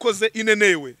nk'ibyo yakoze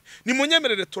inenewe. Ni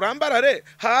munyemerere turambarare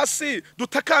hasi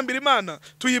dutakambira Imana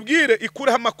tuyibwire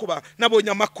ikureho amakuba.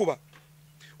 Nabonye amakuba.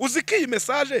 Uziki iyi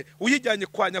message uyijyanye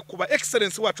kwa Nyakuba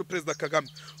Excellence wacu Perezida Kagame,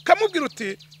 kamubwira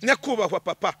uti Nyakubahwa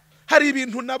papa, hari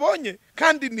ibintu nabonye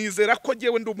kandi nizera ko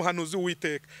jewe ndi umuhanuzi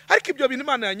w'Uwiteka, ariko ibyo bintu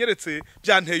Imana yanyeretse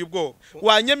byanteye ubwoba.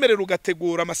 Wanyemerera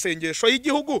ugategura amasengesho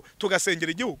y'igihugu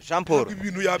tugasengera igihugu.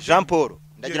 Jean Paul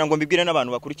ndagira ngo mbibwire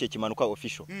n'abantu bakurikiye Kimanuka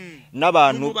official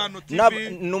n'abantu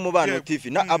n'umubano TV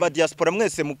na aba diaspora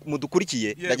mwese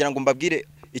mudukurikiye, ndagira ngo mbabwire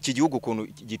iki gihugu kuntu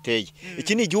giteye.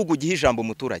 Iki ni igihugu giha ijambo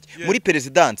umuturage. Muri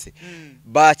presidence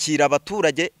bakira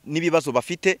abaturage n'ibibazo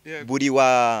bafite buri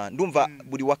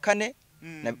wa kane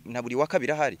na buri wa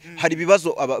kabiri hari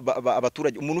ibibazo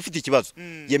abaturage. Umuntu ufite ikibazo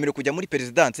yemerewe kujya muri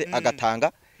presidence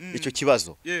agatanga icyo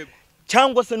kibazo,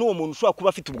 cyangwa se n'uwo muntu ushobora kuba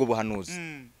afite ubwo buhanuzi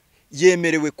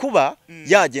yemerewe kuba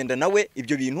yagenda nawe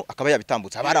ibyo bintu akaba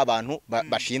yabitambutsa. Aba ari abantu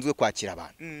bashinzwe kwakira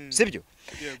abantu, sibyo?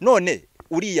 None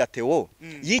uriya Theo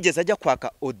yigeze ajya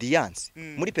kwaka audience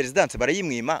muri presidence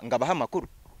barayimwima ngo abaha amakuru?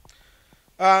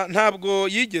 Ntabwo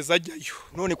yigeze ajyayo.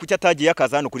 None kuki atagiye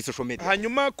akaza hano kuri social media?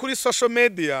 Hanyuma kuri social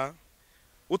media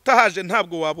utahaje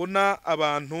ntabwo wabona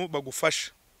abantu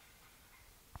bagufasha.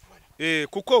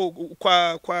 Kuko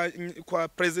kwa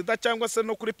president cyangwa se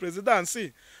no kuri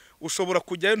presidency ushobora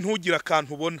kujyayo ntugira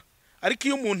akantu ubona, ariko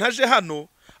iyo umuntu aje hano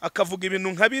akavuga ibintu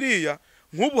nka biriya,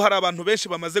 nk'ubu hari abantu benshi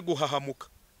bamaze guhahamuka.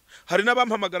 Hari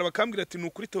n'abampamagara bakambwira ati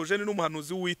nukuri Theogene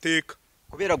n'umuhanuzi w'Uwiteka,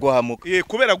 kubera guhamuka,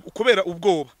 kubera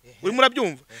ubwoba. Uri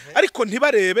murabyumva? Ariko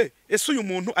ntibarebe ese uyu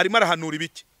muntu arimo arahanura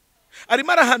ibiki?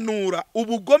 Arimo arahanura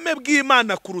ubugome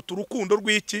bw'Imana kuruta urukundo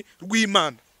rw'iki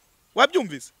rw'Imana.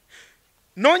 Wabyumvise?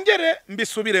 Nongere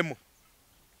mbisubiremo.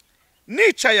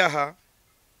 Nicaye aha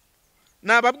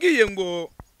nababwiye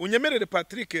ngo unyemerere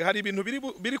Patrick, hari ibintu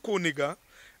biri kuniga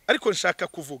ariko nshaka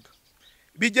kuvuga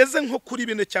bigeze nko kuri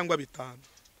 4 cyangwa 5.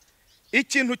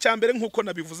 Ikintu cya mbere nkuko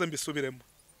nabivuze mbisubiremo,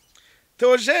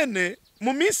 Theogene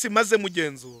mu minsi maze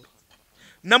mugenzura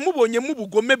namubonye mu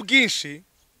bugome bwinshi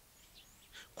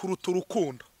kuruta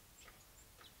urukundo.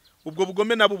 Ubwo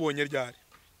bugome nabubonye ryari?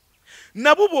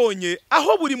 Nabubonye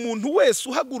aho buri muntu wese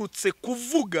uhagurutse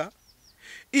kuvuga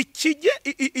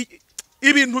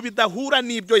ibintu bidahura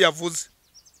n'ibyo yavuze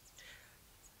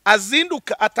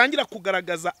azinduka atangira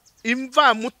kugaragaza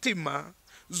imva mutima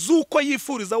zuko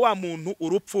yifuriza wa muntu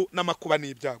urupfu n'amakuba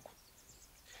n'ibyago.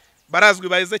 Barazwi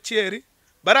ba Ezekiel,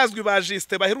 barazwi ba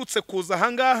Juste baherutse kuza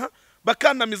hangaha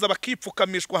bakanamiza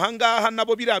bakipfukamishwa hangaha,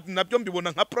 nabo nabyo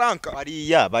mbibona nka pranka.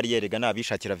 Bariya rega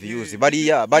nabishakira views,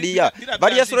 bariya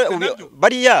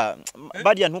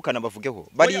ntukanabavugeho,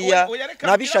 bariya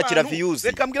nabishakira views.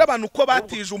 Reka mbwira abantu ko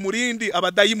batije umurindi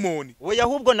abadayimoni. Oya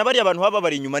ahubwo nabari abantu baba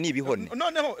bari inyuma nibihone.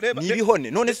 Noneho reba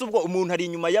nibihone, none se ubwo umuntu ari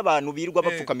inyuma y'abantu birwa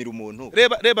bapfukamira umuntu.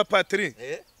 Reba Patrick,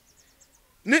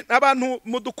 ni abantu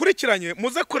mudukurikiranye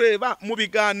muze kureba mu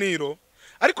biganiro,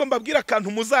 ariko mbabwira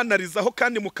akantu muzanarizaho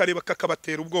kandi mukareba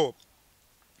kakabatera ubwoba.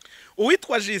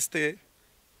 Uwitwa Juste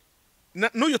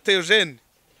n'uyu Theogene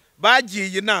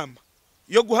bagiye inama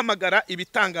yo guhamagara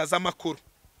ibitangaza amakuru,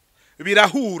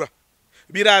 birahura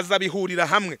biraza bihurira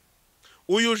hamwe.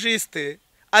 Uyu Juste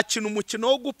akina umukino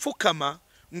wo gupfukama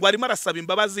ngo arimo arasaba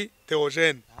imbabazi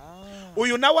Theogene.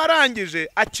 uyu nawe arangije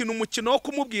akina umukino wo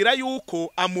kumubwira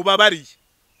yuko amubabariye.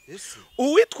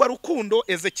 Uwitwa Rukundo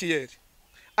Ezekiyeli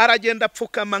aragenda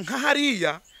apfukama nka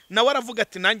hariya, nawe aravuga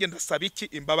ati nanjye ndasaba iki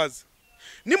imbabazi.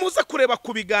 Nimuza kureba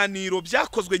ku biganiro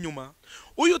byakozwe nyuma,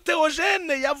 uyu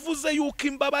Theogene yavuze yuko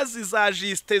imbabazi za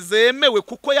Juste zemewe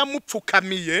kuko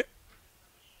yamupfukamiye,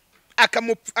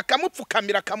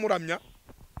 akamupfukamira akamuramya.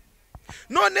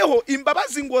 Noneho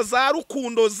imbabazi ngo za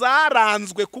Rukundo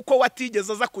zaranzwe kuko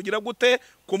watigeze aza kugira gute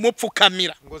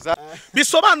kumupfukamira.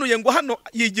 Bisobanuye ngo hano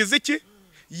yigize iki?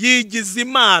 Yigize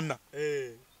Imana.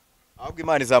 Ahubwo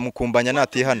Imana izamukumbanya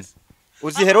natihana.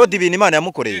 Uzi Herode ibintu Imana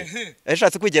yamukoreye,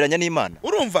 yashatse kwigeranya n'Imana.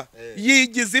 Urumva?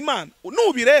 Yigize Imana.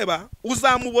 Nubireba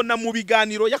uzamubona mu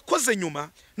biganiro yakoze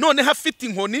nyuma, none hafite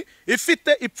inkoni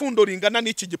ifite ipfundo ringana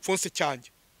n'iki gipfunsi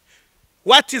cyanjye.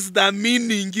 What is the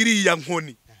meaning iriya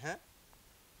nkoni?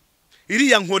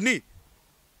 Iriya nkoni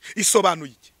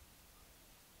isobanuye iki?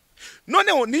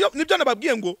 Noneho nibyo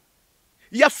nababwiye ngo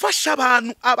yafasha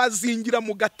abantu abazingira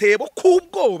mu gatebo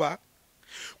k'ubwoba,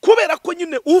 kubera ko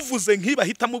nyine uvuze nkiba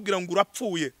hita mubwira ngo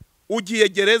urapfuye, ugiye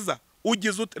gereza,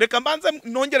 ugize ute. Reka mbanze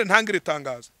nongere ntangire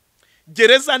itangazo.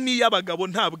 Gereza ni y'abagabo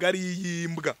ntabwo ari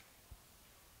yimbwa.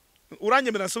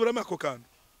 Uranyemera nsubiramo ako kantu.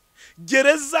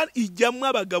 Gereza ijyamwe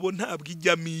abagabo ntabwo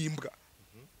ijyamo imbwa.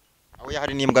 Aho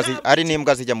hari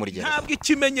n'imbwa zijya muri gereza. Ntabwo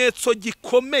ikimenyetso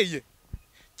gikomeye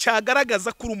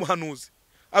cyagaragaza kuri umuhanuzi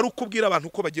ari ukubwira abantu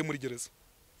ko bagiye muri gereza.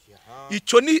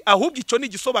 Icyo ni ahubwo icyo ni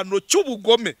igisobanuro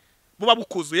cy'ubugome buba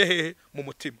bukuzuye hehe mu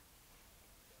mutima.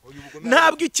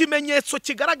 Ntabwo ikimenyetso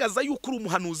kigaragaza yuko uri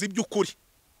umuhanuzi by'ukuri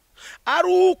ari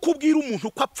ukubwira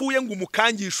umuntu ko apfuye ngo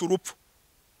umukangishe urupfu.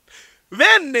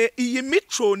 Bene iyi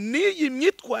mico n'iyi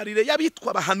myitwarire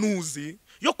y'abitwa abahanuzi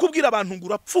yo kubwira abantu ngo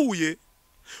urapfuye,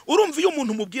 urumva iyo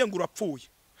umuntu mubwiye ngo urapfuye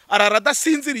arara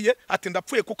adasinziriye ati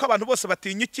ndapfuye kuko abantu bose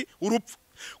batinya iki? Urupfu.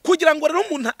 Kugira ngo rero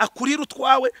umuntu akurire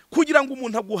utwawe, kugira ngo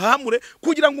umuntu aguhamure,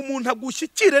 kugira ngo umuntu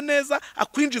agushyikire neza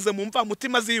akwinjize mu mva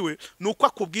mutima ziwe, nuko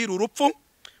akubwira urupfu.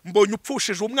 Mbonye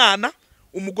upfushije umwana,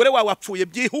 umugore wawe apfuye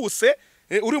byihuse,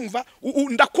 urumva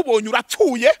ndakubonye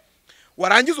urapfuye,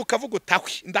 warangiza ukavuga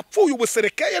utawi ndapfuye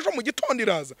ubuserekeye ejo mu gitondo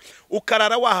iraza,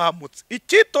 ukarara wahamutse.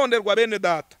 Ikitonderwa bene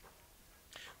data,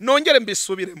 nongere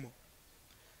mbisubiremo,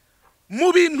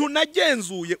 mu bintu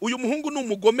nagenzuye uyu muhungu ni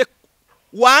umugome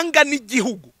wanga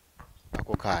n'igihugu.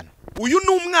 Ako kana Uyu ni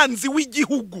umwanzi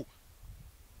w'igihugu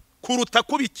kuruta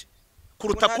kubiki,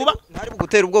 kuruta kuba ntari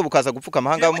bugutera ubwo bukaza gupfuka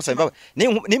amahanga bamusaba.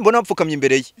 Nimbona bapfukamye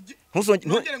imbere ye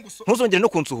ntuzongere no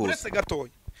kunsuhuza. Uretse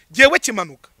gatoya jewe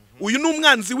kimanuka, uyu ni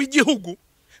umwanzi w'igihugu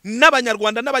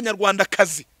n'abanyarwanda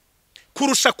n'abanyarwandakazi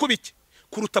kurusha kubiki,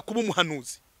 kuruta kuba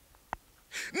umuhanuzi.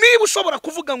 Niba ushobora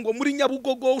kuvuga ngo muri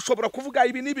Nyabugogo, ushobora kuvuga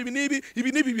ibi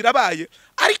nibi birabaye,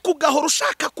 ariko ugahora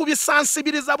ushaka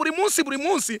kubisansibiriza buri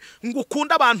munsi ngo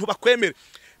ukunda abantu bakwemere,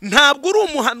 ntabwo uri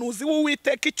umuhanuzi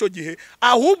w'Uwiteka icyo gihe,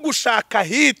 ahubwo ushaka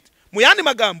hit. Mu yandi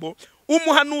magambo,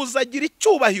 umuhanuzi agira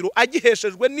icyubahiro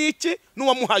agiheshejwe n'iki?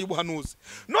 N'uwamuhaye ubuhanuzi.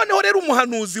 Noneho rero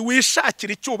umuhanuzi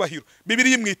wishakira icyubahiro,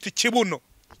 Bibiliya imwita ikibuno.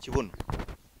 Ikibuno.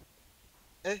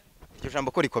 Iryo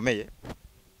jambo ko rikomeye.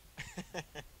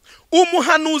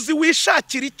 Umuhanuzi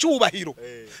wishakira icyubahiro,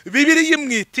 Bibiliya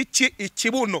imwita iki?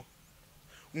 Ikibuno.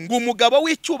 Ngo umugabo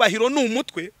w'icyubahiro ni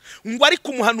umutwe, ngo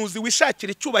ariko umuhanuzi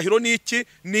wishakira icyubahiro ni iki?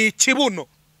 Ni ikibuno.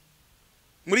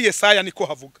 Muri Yesaya niko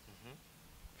havuga.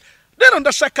 Rero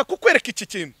ndashaka kukwereka iki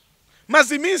kintu,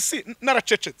 maze iminsi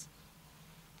naracecetse.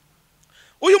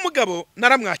 Uyu mugabo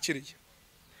naramwakiriye.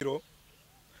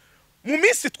 Mu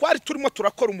minsi twari turimo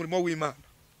turakora umurimo w'Imana,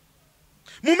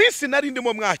 mu minsi nari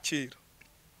ndimo mwakira,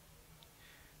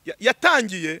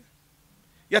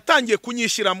 yatangiye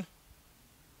kunyishyiramo,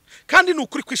 kandi ni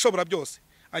ukuri kwishobora byose,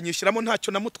 anyishyiramo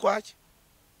ntacyo namutwaye.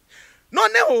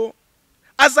 Noneho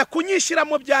aza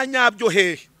kunyishyiramo bya nyabyo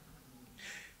hehe.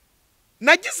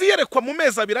 Nagize iyerekwa mu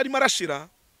mezi abiri arimo arashira,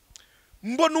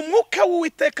 mbona umwuka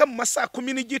w'Uwiteka mu masaa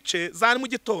 10:30 za mu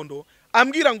gitondo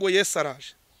ambwira ngo Yesu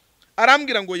araje.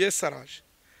 Arambwira ngo Yesu araje,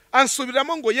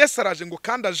 ansubiramo ngo Yesu araje, ngo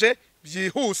kandi aje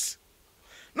byihuse.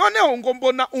 Noneho ngo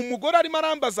mbona umugore arimo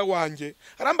arambaza wanjye,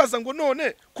 arambaza ngo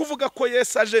none kuvuga ko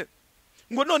Yesu aje,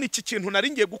 ngo none iki kintu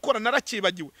nari ngiye gukora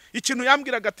narakibagiwe. Ikintu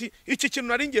yambwiraga ati iki kintu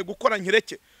nari ngiye gukora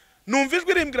nkireke. Numva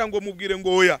ijwi rimbwira ngo mubwire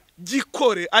ngo oya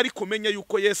gikore, ariko umenye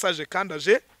yuko Yesu aje kandi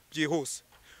aje byihuse.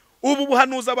 Ubu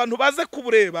buhanuzi abantu baze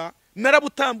kubureba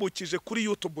narabutambukije kuri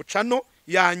YouTube channel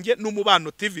yanjye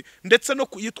n'Umubano TV, ndetse no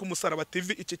kuyitwa Umusaraba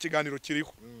TV. Iki kiganiro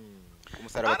kiriho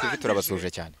Umusaraba TV turabasuje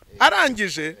cyane.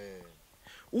 Arangije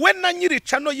we na nyiri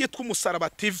channel yitwa Umusaraba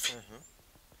TV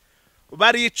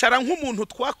baricara nk'umuntu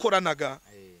twakoranaga,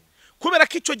 kubera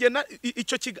ko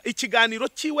icyo ikiganiro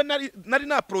kiwe nari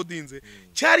naprodinze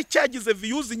cyari cyagize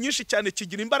views nyinshi cyane,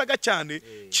 kigira imbaraga cyane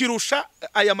kirusha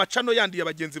aya macano yandi ya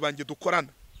bagenzi banjye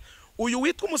dukorana. Uyu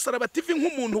witwa Umusaraba TV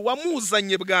nk'umuntu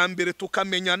wamuzanye bwa mbere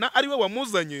tukamenyana ari we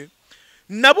wamuzanye,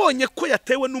 nabonye ko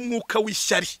yatewe n'umwuka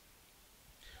w'ishyari,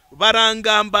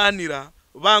 barangambanira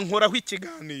bankoraho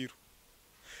ikiganiro.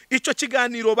 Icyo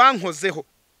kiganiro bankozeho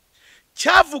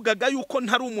cyavugaga yuko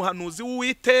ntari umuhanuzi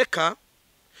w'Uwiteka,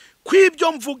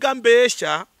 kw'ibyo mvuga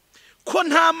mbeshya, ko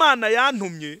nta Mana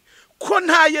yantumye, ko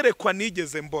nta yerekwa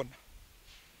nigeze mbona.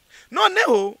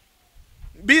 Noneho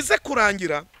bize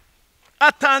kurangira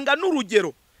atanga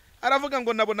n'urugero, aravuga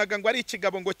ngo nabonaga ngo ari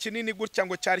ikigabo ngo kinini gutya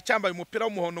ngo cyari cyambaye umupira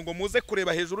w'umuhondo ngo muze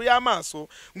kureba hejuru y'amaso,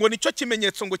 ngo nicyo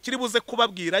kimenyetso ngo kiri buze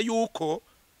kubabwira yuko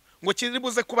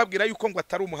ngo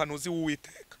atari umuhanuzi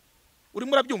w'Uwiteka.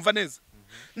 Urimo urabyumva neza?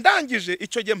 Ndangije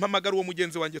icyo gihe mpamagara uwo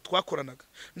mugenzi wanjye twakoranaga,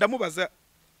 ndamubaza,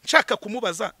 nshaka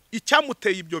kumubaza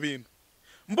icyamuteye ibyo bintu.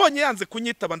 Mbonye yanze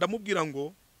kunyitaba, ndamubwira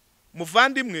ngo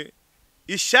muvandimwe,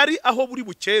 ishyari aho buri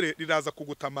bukere riraza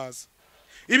kugutamaza.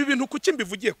 Ibi bintu kuki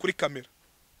mbivugiye kuri kamera?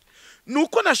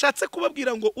 Nuko nashatse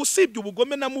kubabwira ngo usibye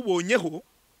ubugome namubonyeho,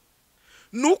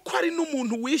 nuko ari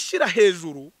n'umuntu wishyira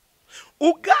hejuru,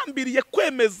 ugambiriye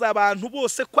kwemeza abantu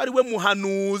bose ko ari we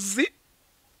muhanuzi,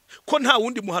 ko nta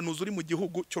wundi muhanuzi uri mu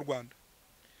gihugu cy'u Rwanda.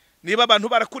 Niba abantu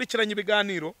barakurikiranye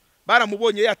ibiganiro,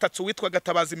 baramubonye yatatse uwitwa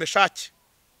Gatabazi Meshaki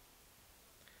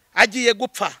agiye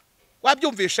gupfa,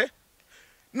 wabyumvishe?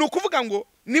 Ni ukuvuga ngo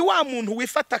ni wa muntu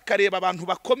wifata akareba abantu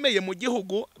bakomeye mu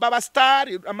gihugu baba star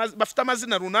bafite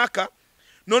amazina runaka,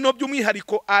 noneho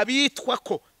by'umwihariko abitwa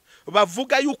ko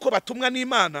bavuga yuko batumwa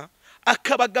n'Imana,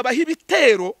 akabagabaho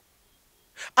ibitero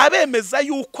abemeza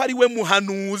yuko ari we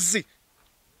muhanuzi.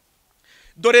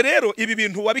 Dore rero ibi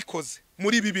bintu wabikoze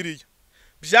muri Bibiliya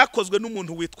byakozwe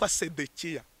n'umuntu witwa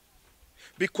Sedekiya,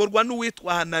 bikorwa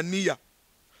n'uwitwa Hananiya.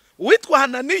 Uwitwa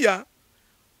Hananiya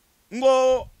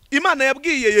ngo Imana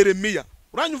yabwiye Yeremiya,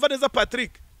 uranyumva neza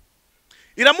Patrick,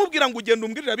 iramubwira ngo ugende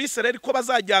umbwirira Abisirayeli ko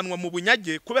bazajyanwa mu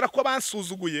bunyage kubera ko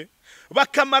bansuzuguye,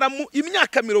 bakamara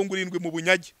imyaka 70 mu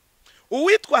bunyage.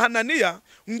 Uwitwa Hananiya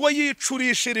ngo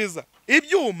yicurishiriza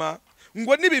ibyuma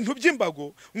ngo n'ibintu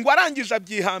by'imbago, ngo arangije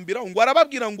abyihambira, ngo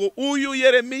arababwira ngo uyu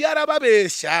Yeremiya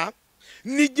arababeshya,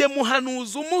 nige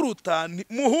muhanuzi umuruta,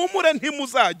 muhumure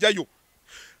ntimuzajyayo.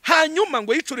 Hanyuma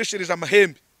ngo yicurishirije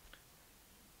amahembe.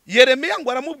 Yeremiya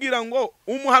ngo aramubwira ngo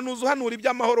umuhanuzi uhanura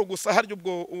iby'amahoro gusa, haryo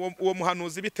ubwo uwo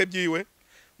muhanuzi bite byiwe,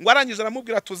 ngo arangije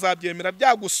aramubwira tuzabyemera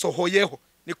byagusohoyeho.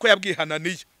 Niko yabwiye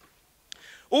Hananiya.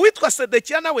 Uwitwa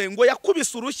Sedekiya nawe ngo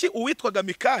yakubise urushyi uwitwaga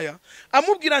Mikaya,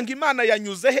 amubwira ngo Imana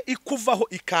yanyuzehe ikuvaho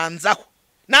ikanzaho,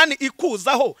 nani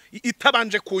ikuzaho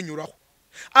itabanje kunyuraho.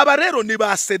 Aba rero ni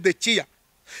ba Sedekiya.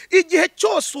 Igihe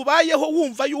cyose ubayeho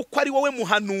wumva yuko ari wowe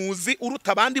muhanuzi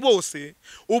uruta abandi bose,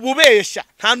 ububeshya,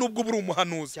 nta nubwo buri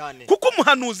umuhanuzi. Kuko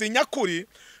umuhanuzi nyakuri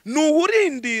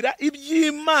nuwurindira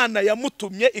iby'Imana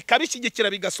yamutumye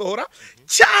ikabishyigikira bigasohora,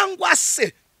 cyangwa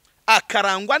se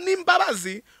akarangwa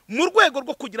n'imbabazi mu rwego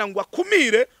rwo kugira ngo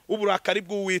akumire uburakari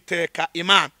bw'Uwiteka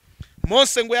Imana.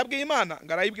 Mose ngo yabwiye Imana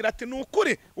ngo arayibwira ati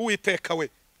nukuri Uwiteka we,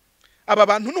 aba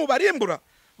bantu nubarimbura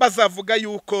bazavuga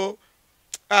yuko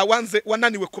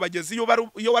wananiwe kubageza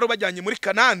iyo warubajyanye muri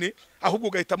Kanani, ahubwo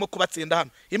ugahitamo kubatsinda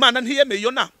hano. Imana ntiyemeye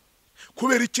iyo nama.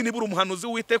 Kubera iki nibura umuhanuzi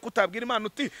w'Uwiteka utabwira Imana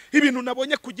uti ibintu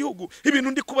nabonye ku gihugu,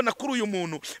 ibintu ndi kubona kuri uyu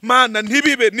muntu, Mana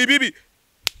ntibibe, ni bibi.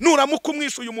 Nuramuka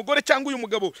umwishe uyu mugore cyangwa uyu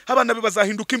mugabo, abana be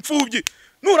bazahinduka imfubyi.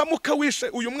 Nuramuka wishe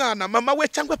uyu mwana, mama we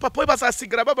cyangwa papa we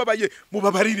bazasigara bababaye,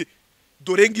 mubabarire.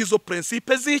 Dore ngizo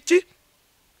principe z'iki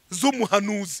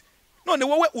z'umuhanuzi. None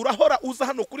wowe urahora uza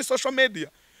hano kuri social media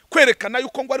kwerekana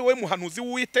yuko ngo ari wowe muhanuzi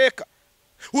w'Uwiteka,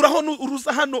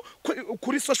 uruza hano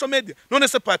kuri social media. None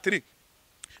se Patrick,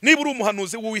 niba uri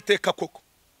umuhanuzi w'Uwiteka koko,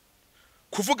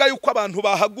 kuvuga yuko abantu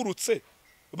bahagurutse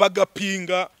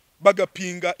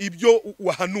bagapinga ibyo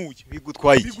wahanuye,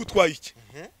 bigutwaye iki?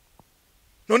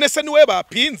 None se niwe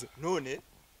bapinze? None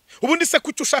ubundi se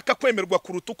kuki ushaka kwemerwa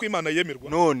kuruta uko Imana yemerwa?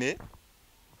 None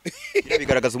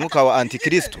bigaragaza umwuka wa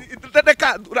antikristo.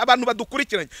 Reka abantu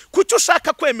badukurikiranye, kuki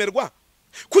ushaka kwemerwa?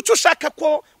 Kuki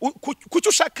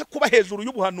ushaka kuba hejuru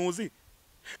y'ubuhanuzi,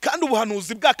 kandi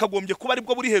ubuhanuzi bwakagombye kuba ari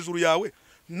bwo buri hejuru yawe,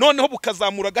 noneho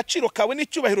bukazamura agaciro kawe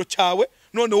n'icyubahiro cyawe,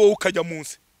 none wowe ukajya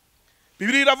munsi.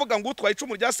 Bibiliya iravuga ngo utwaye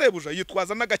icumu rya sebuja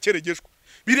yitwaza n'agakeregeshwa.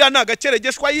 Biriya nta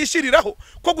gakeregeshwa yishyiriraho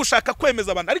ko gushaka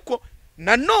kwemeza abantu, ariko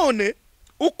nanone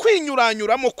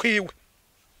ukwinyuranyuramo kwiwe.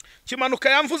 Kimanuka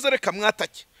yamvuze reka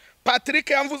mwatake, Patrick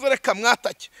yamvuze reka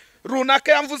mwatake,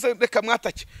 runaka yamvuze reka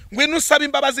mwatake, ngwino usaba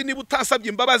imbabazi, niba utansabye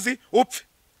imbabazi upfe.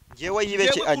 Ngewe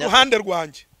yibeke anya ruhande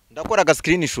rwanjye ndakora aga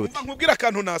screenshot nkubwira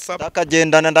akantu nasaba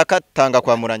ndakagendana ndakatanga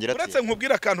kwa murangira ati uretse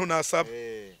nkubwira akantu nasaba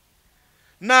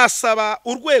nasaba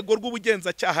urwego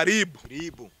rw'ubugenzacyaha RIB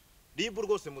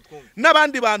rwose mutwumve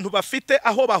n'abandi bantu bafite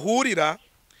aho bahurira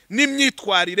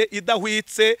n'imyitwarire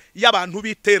idahwitse y'abantu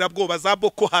biterabwoba za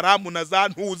Boko Haram na za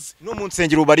Ntuzi no mu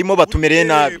nsengero barimo batumereye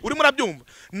nabi urimo urabyumva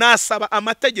nasaba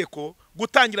amategeko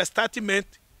gutangira statement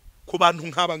ku bantu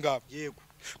nk'aba ngaba yego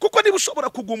kuko niba ushobora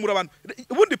kugumura abantu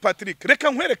ubundi Patrick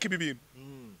reka nkwereke ibi bintu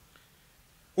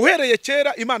uhereye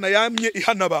kera Imana yamye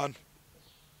ihana abantu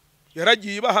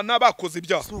yaragiye ibahana bakoze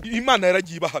ibyaha Imana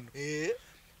yaragiye ibahana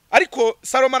ariko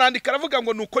Salomo arandika aravuga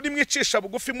ngo nuko nimwicisha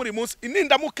bugufi muri munsi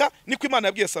nindamuka niko Imana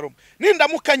yabwiye Salomo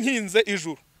nindamuka nkinze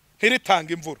ijuru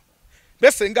ntiritanga imvura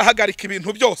mbese ngahagarika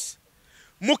ibintu byose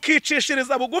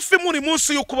mukicishiriza bugufi muri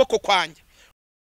munsi y'ukuboko kwanjye